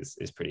itself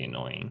is pretty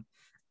annoying.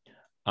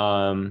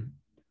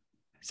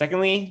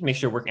 Secondly, make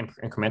sure you work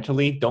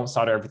incrementally. Don't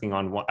solder everything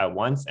on at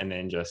once and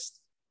then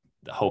just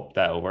hope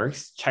that it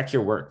works. Check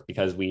your work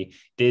because we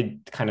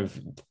did kind of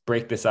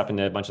break this up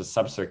into a bunch of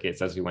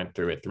sub-circuits as we went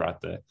through it throughout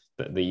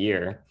the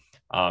year.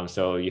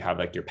 So you have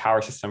like your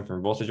power system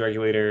from voltage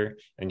regulator,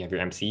 and you have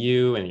your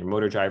MCU and your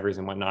motor drivers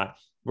and whatnot.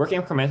 Work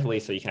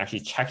incrementally so you can actually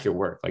check your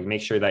work, like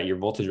make sure that your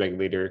voltage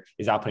regulator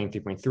is outputting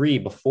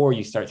 3.3 before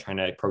you start trying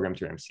to program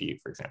to your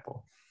MCU, for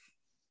example.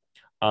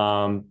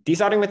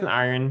 Desoldering with an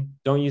iron,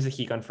 don't use a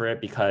heat gun for it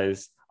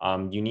because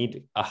you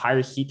need a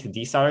higher heat to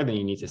desolder than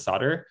you need to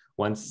solder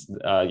once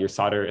your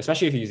solder,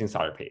 especially if you're using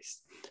solder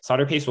paste.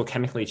 Solder paste will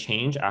chemically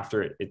change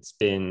after it's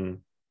been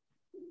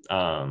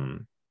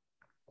gone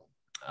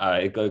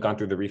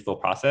through the refill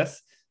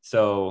process.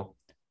 So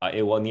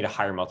it will need a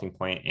higher melting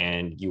point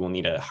and you will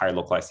need a higher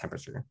localized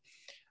temperature.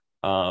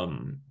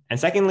 And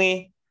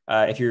secondly,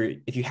 if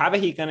you have a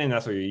heat gun and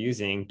that's what you're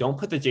using, don't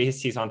put the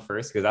JSTs on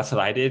first because that's what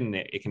I did, and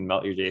it can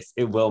melt your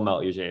it will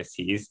melt your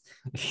JSTs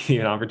if you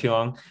leave it on for too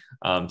long.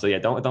 So yeah,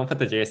 don't put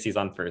the JSTs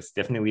on first.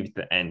 Definitely leave it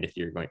to the end if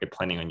you're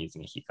planning on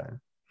using a heat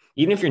gun.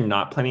 Even if you're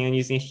not planning on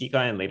using a heat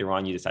gun and later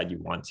on you decide you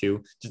want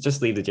to,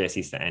 just leave the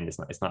JSTs to the end.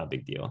 It's not a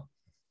big deal.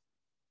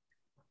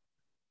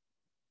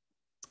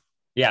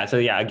 Yeah, so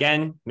yeah,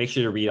 again, make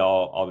sure to read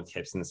all the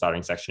tips in the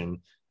soldering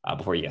section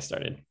before you get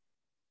started.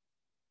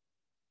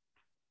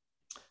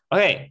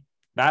 Okay,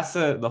 that's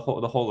the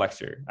whole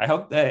lecture. I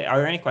hope that, are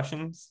there any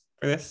questions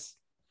for this,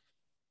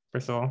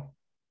 first of all?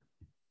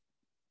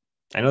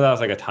 I know that was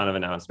like a ton of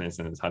announcements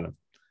and a ton of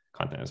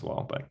content as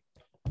well, but.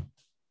 All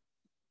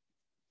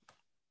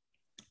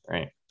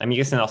right, I mean,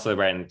 you can also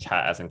write in the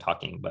chat as I'm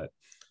talking, but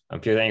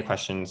if you have any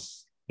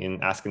questions, you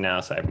can ask them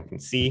now so everyone can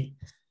see.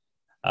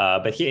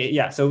 But here,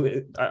 yeah,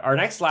 so our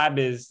next lab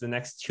is the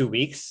next 2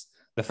 weeks.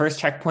 The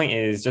first checkpoint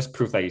is just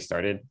proof that you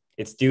started.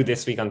 It's due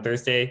this week on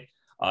Thursday.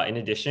 In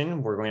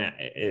addition,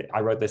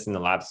 I wrote this in the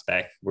lab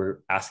spec. We're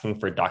asking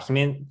for a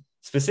document.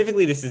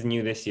 Specifically, this is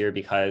new this year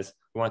because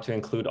we want to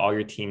include all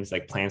your team's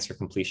like plans for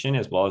completion,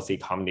 as well as the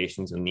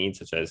accommodations you'll need,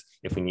 such as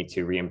if we need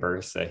to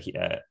reimburse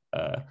a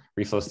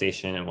reflow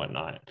station and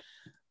whatnot.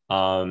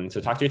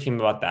 So talk to your team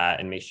about that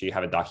and make sure you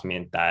have a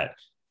document that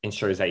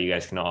ensures that you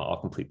guys can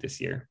all complete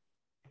this year.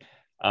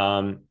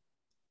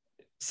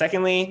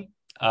 Secondly,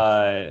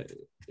 our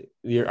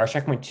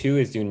checkpoint 2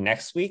 is due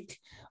next week.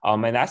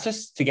 And that's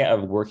just to get a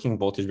working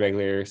voltage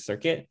regulator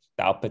circuit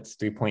that outputs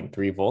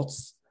 3.3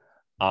 volts.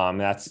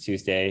 That's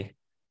Tuesday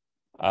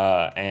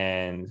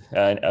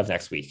of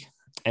next week.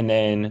 And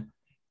then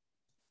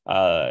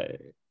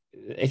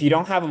if you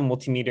don't have a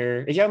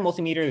multimeter, if you have a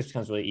multimeter, this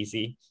becomes really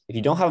easy. If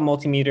you don't have a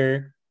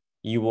multimeter,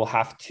 you will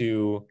have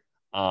to,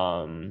 for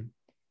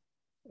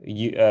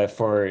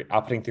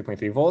outputting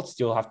 3.3 volts,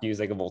 you'll have to use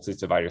like a voltage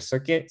divider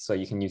circuit. So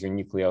you can use your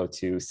Nucleo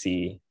to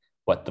see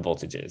what the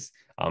voltage is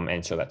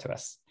and show that to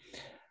us.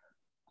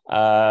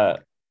 And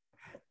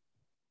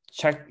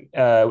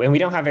we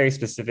don't have very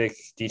specific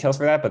details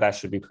for that, but that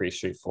should be pretty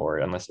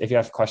straightforward. Unless if you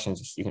have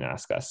questions, you can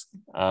ask us.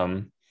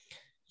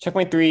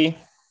 Checkpoint 3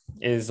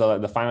 is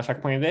the final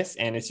checkpoint of this,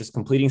 and it's just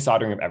completing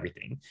soldering of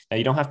everything. Now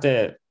you don't have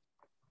to,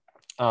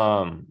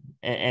 and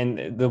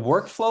the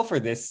workflow for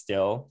this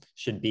still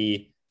should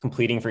be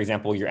completing, for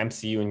example, your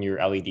MCU and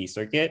your LED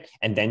circuit,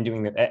 and then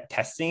doing the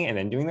testing, and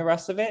then doing the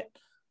rest of it,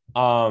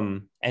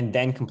 and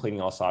then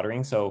completing all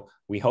soldering. So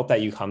we hope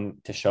that you come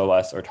to show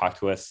us or talk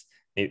to us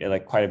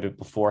like quite a bit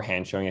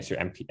beforehand, showing us your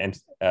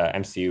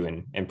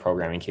MCU and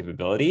programming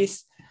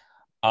capabilities.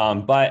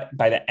 But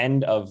by the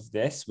end of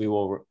this, we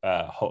will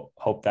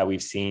hope that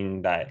we've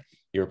seen that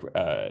you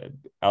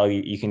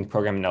can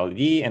program an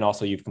LED, and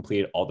also you've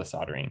completed all the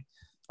soldering.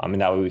 And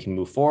that way we can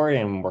move forward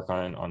and work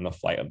on the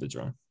flight of the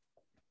drone.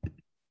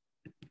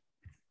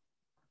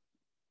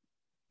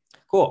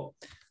 Cool.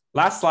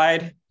 Last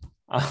slide.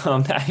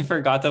 I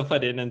forgot to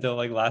put in until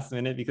like last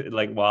minute because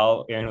like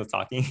while Aaron was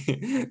talking,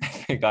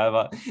 I forgot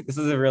about this.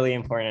 Is a really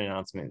important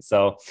announcement.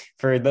 So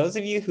for those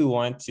of you who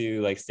want to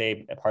like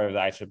stay a part of the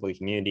IEEE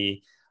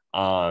community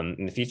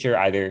in the future,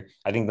 either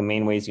I think the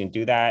main ways you can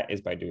do that is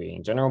by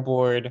doing general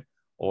board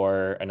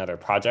or another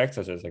project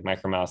such as like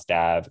Micromouse,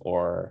 DAV,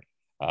 or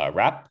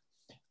RAP.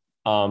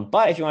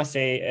 But if you want to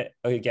say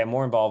get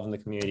more involved in the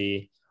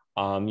community,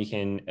 you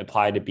can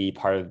apply to be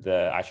part of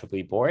the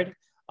IEEE board.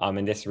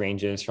 And this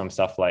ranges from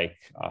stuff like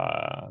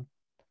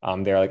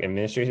there are like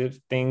administrative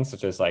things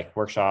such as like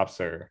workshops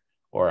or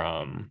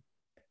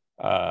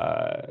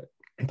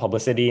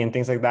publicity and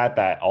things like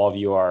that all of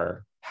you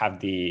have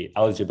the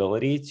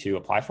eligibility to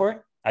apply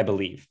for, I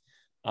believe.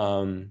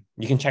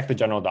 You can check the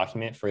general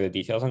document for the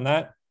details on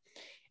that.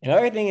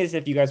 Another thing is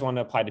if you guys want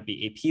to apply to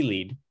be AP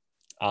lead,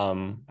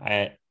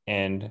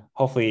 and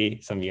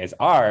hopefully some of you guys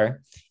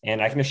are,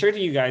 and I can assure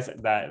you guys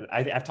that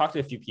I've talked to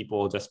a few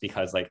people just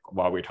because like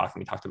while we were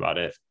talking, we talked about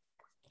it.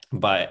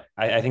 But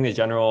I think the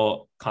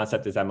general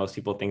concept is that most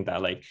people think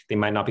that like they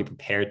might not be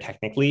prepared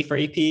technically for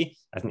AP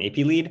as an AP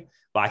lead,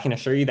 but I can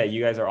assure you that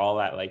you guys are all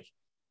at like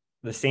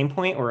the same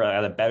point or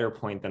at a better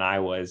point than I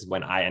was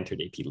when I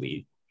entered AP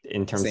lead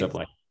in terms of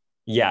like,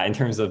 yeah, in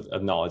terms of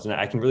knowledge. And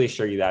I can really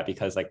assure you that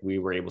because like we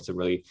were able to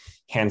really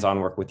hands-on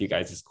work with you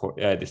guys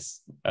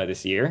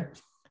this year.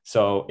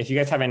 So if you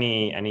guys have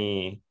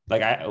any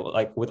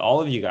like with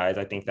all of you guys,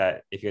 I think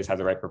that if you guys have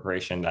the right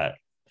preparation, that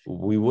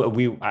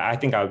I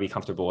think I would be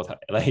comfortable with,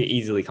 like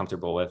easily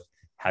comfortable with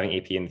having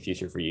AP in the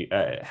future for you,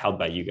 held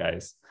by you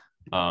guys.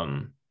 But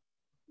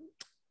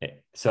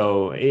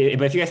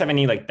if you guys have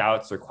any like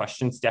doubts or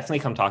questions, definitely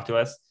come talk to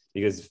us,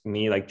 because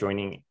me like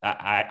joining,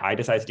 I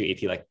decided to do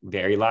AP like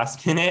very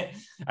last minute.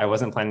 I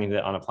wasn't planning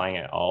on applying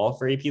at all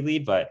for AP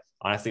lead, but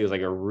honestly, it was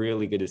like a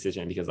really good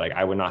decision, because like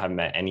I would not have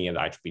met any of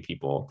the IEEE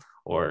people,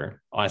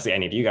 or honestly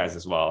any of you guys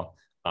as well,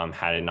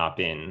 had it not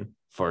been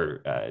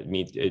for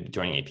me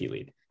joining AP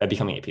lead,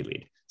 becoming AP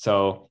lead.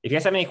 So if you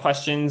guys have any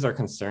questions or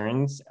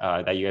concerns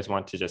that you guys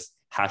want to just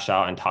hash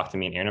out and talk to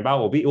me and Aaron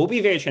about, we'll be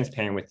very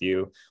transparent with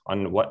you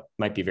on what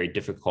might be very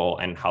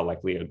difficult and how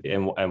likely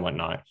and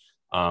whatnot.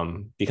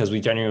 Because we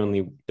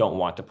genuinely don't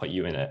want to put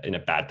you in a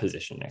bad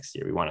position next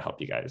year. We want to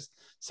help you guys.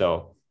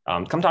 So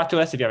come talk to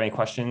us if you have any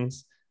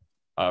questions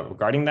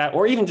regarding that,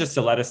 or even just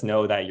to let us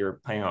know that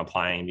you're planning on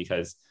applying,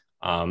 because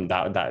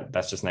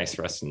that's just nice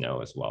for us to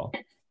know as well.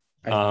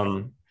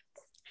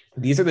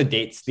 These are the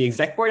dates. The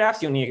exec board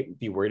apps you don't need to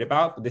be worried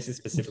about, but this is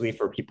specifically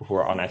for people who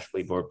are on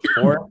IEEE board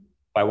before.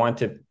 But I want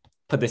to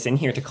put this in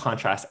here to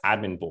contrast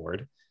admin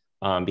board,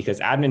 because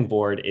admin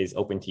board is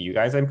open to you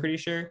guys, I'm pretty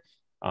sure.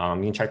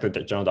 You can check the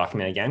general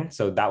document again.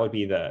 So that would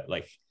be the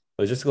like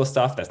logistical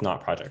stuff that's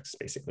not projects,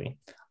 basically.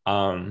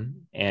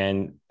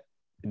 And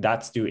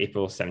that's due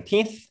April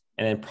 17th.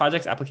 And then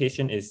projects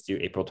application is due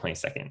April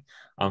 22nd.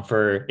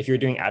 If you're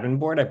doing admin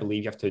board, I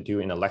believe you have to do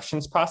an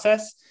elections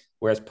process,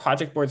 whereas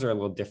project boards are a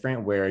little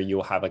different, where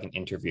you'll have like an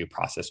interview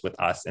process with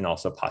us and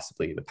also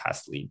possibly the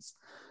past leads.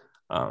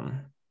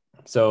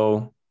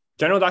 So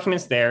general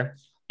documents there.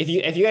 If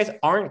you guys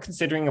aren't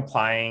considering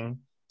applying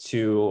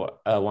to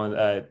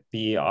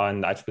be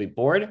on the IEEE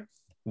board,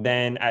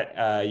 then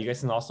you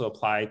guys can also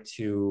apply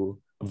to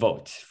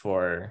vote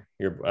for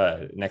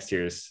your next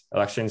year's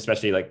election,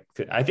 especially like,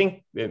 I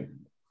think me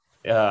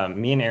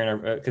and Aaron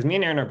are, because me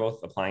and Aaron are both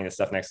applying to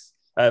stuff next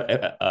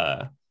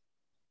year.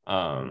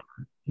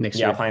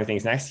 Applying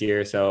things next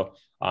year. So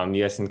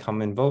you guys can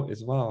come and vote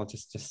as well.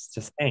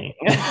 Just saying.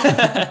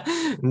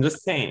 I'm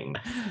just saying.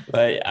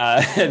 But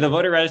the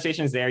voter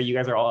registration is there. You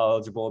guys are all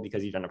eligible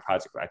because you've done a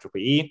project with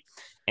IEEE,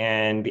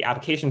 and the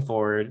application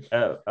form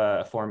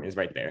is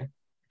right there.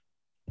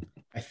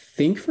 I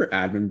think for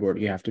admin board,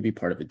 you have to be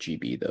part of a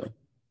GB though.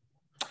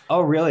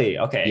 Oh, really?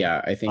 Okay.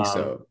 Yeah, I think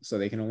so. So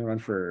they can only run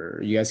for,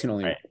 you guys can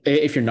only,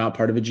 if you're not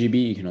part of a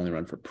GB, you can only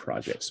run for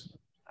projects.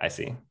 I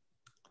see.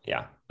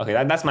 Yeah. Okay.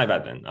 That's my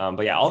bad then.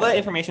 But yeah, all the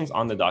information's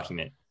on the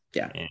document.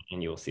 Yeah.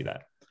 And you'll see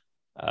that.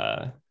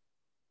 So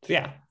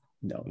yeah.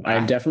 No,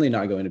 I'm definitely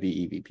not going to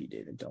be EVP,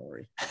 David. Don't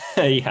worry.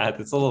 Yeah,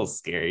 it's a little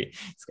scary.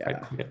 It's yeah.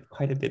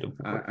 quite a bit of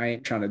work. I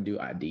ain't trying to do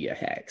idea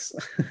hacks.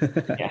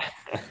 Yeah.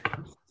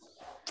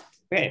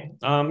 Okay.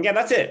 Yeah,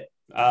 that's it.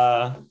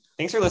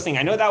 Thanks for listening.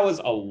 I know that was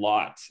a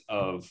lot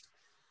of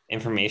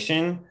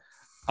information.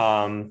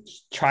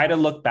 Try to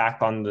look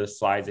back on the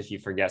slides if you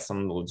forget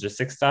some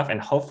logistics stuff,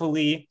 and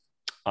hopefully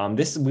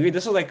this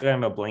was like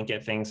kind of a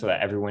blanket thing so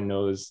that everyone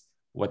knows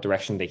what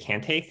direction they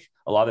can take.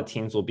 A lot of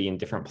teams will be in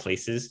different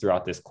places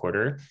throughout this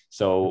quarter.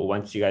 So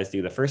once you guys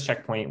do the first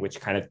checkpoint, which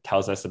kind of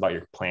tells us about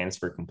your plans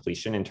for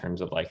completion in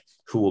terms of like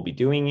who will be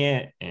doing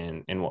it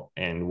and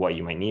what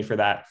you might need for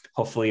that,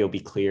 hopefully it'll be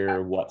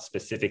clear what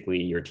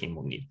specifically your team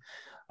will need.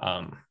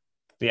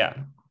 Yeah,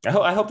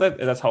 I hope that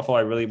that's helpful.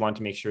 I really want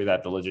to make sure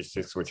that the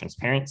logistics were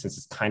transparent,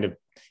 since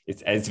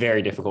it's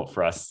very difficult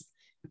for us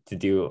to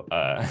do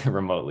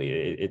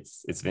remotely.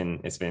 It's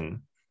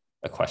been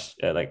a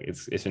question, like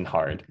it's been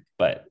hard,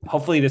 but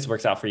hopefully this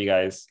works out for you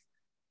guys.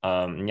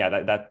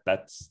 Yeah,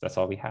 that's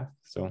all we have.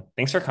 So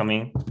thanks for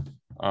coming.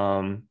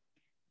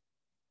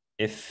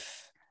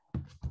 If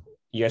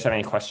you guys have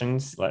any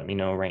questions, let me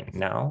know right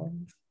now.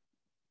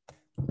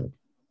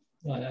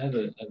 I have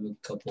a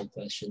couple of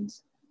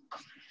questions.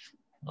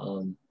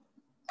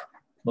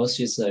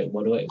 Mostly it's like,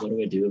 what do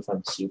I do if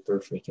I'm super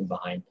freaking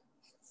behind?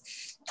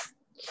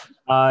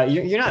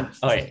 You're not.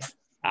 Okay,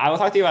 I will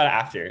talk to you about it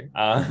after.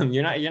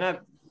 You're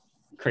not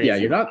crazy. Yeah,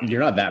 you're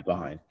not that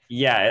behind.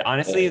 Yeah,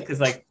 honestly, because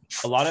like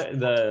a lot of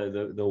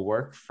the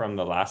work from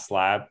the last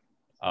lab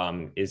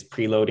is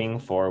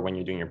preloading for when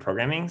you're doing your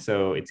programming,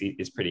 so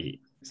it's pretty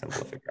simple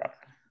to figure out.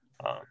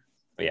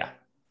 But yeah,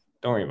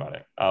 don't worry about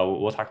it.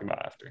 We'll talk about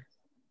it after.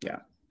 Yeah.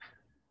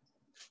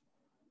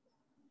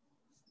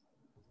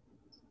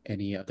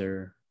 Any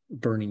other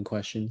burning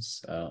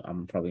questions?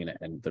 I'm probably going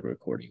to end the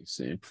recording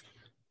soon.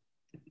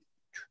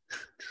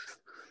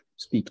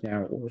 Speak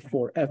now or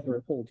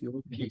forever hold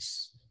your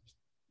peace.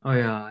 Oh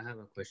yeah, I have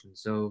a question.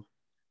 So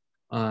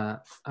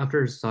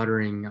after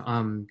soldering,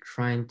 I'm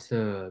trying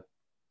to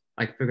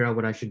like figure out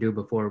what I should do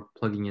before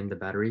plugging in the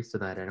battery so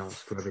that I don't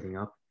screw everything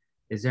up.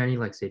 Is there any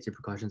like safety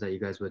precautions that you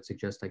guys would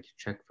suggest like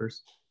check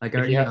first? Like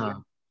I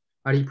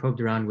already probed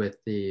around with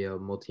the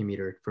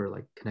multimeter for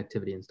like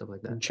connectivity and stuff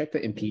like that. Check the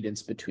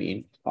impedance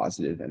between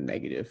positive and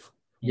negative.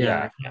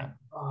 Yeah.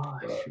 Oh,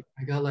 shoot.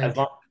 I got like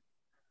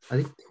I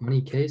think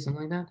 20K,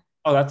 something like that.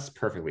 Oh, that's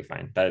perfectly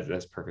fine.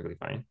 That's perfectly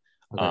fine.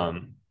 Okay.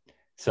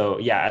 So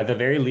yeah, at the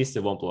very least,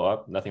 it won't blow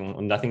up.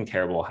 Nothing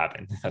terrible will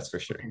happen. That's for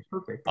sure. Okay,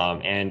 perfect.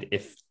 And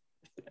if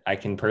I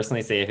can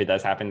personally say, if it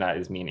does happen, that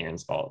is me and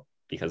Aaron's fault,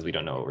 because we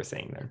don't know what we're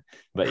saying then.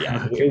 But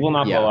yeah, it will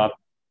not blow up.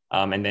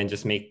 And then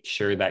just make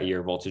sure that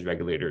your voltage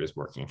regulator is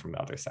working from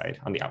the other side,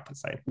 on the output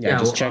side. Yeah,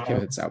 just check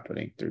if it's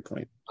outputting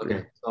 3.3.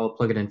 Okay, so I'll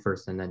plug it in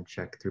first and then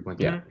check 3.3.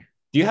 Yeah.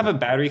 Do you have a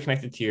battery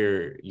connected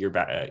to your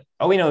battery?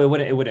 Oh wait, no,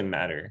 it wouldn't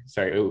matter.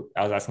 Sorry,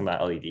 I was asking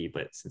about LED,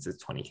 but since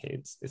it's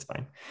 20K, it's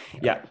fine.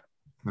 Yeah.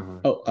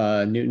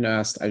 Newton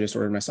asked, I just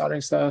ordered my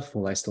soldering stuff.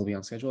 Will I still be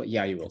on schedule?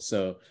 Yeah, you will.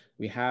 So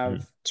we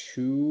have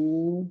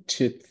 2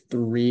 to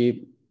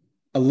 3,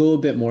 a little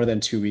bit more than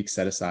 2 weeks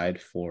set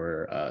aside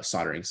for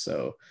soldering.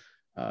 So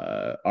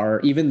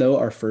even though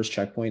our first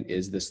checkpoint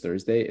is this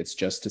Thursday, it's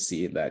just to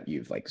see that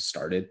you've like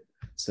started.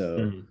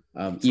 So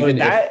even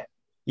if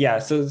yeah,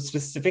 so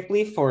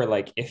specifically for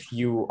like if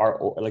you are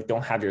like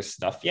don't have your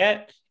stuff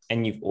yet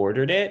and you've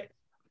ordered it,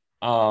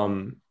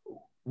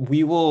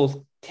 we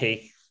will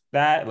take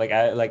that like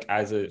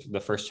as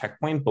the first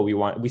checkpoint, but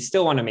we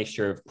still want to make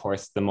sure, of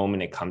course, the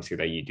moment it comes here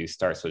that you do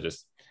start. So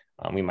just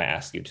we might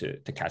ask you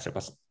to catch up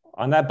us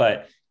on that.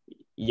 But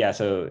yeah,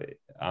 so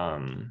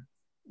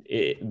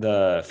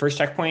the first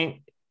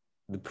checkpoint,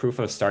 the proof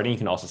of starting, you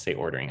can also say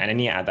ordering, and I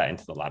need to add that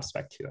into the lab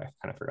spec too. I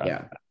kind of forgot.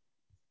 Yeah.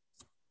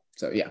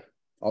 So yeah,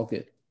 all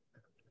good.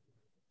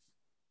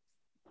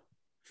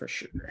 For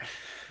sure.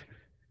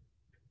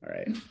 All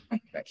right. In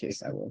that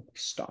case, I will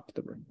stop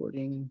the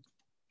recording.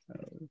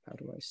 How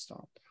do I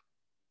stop?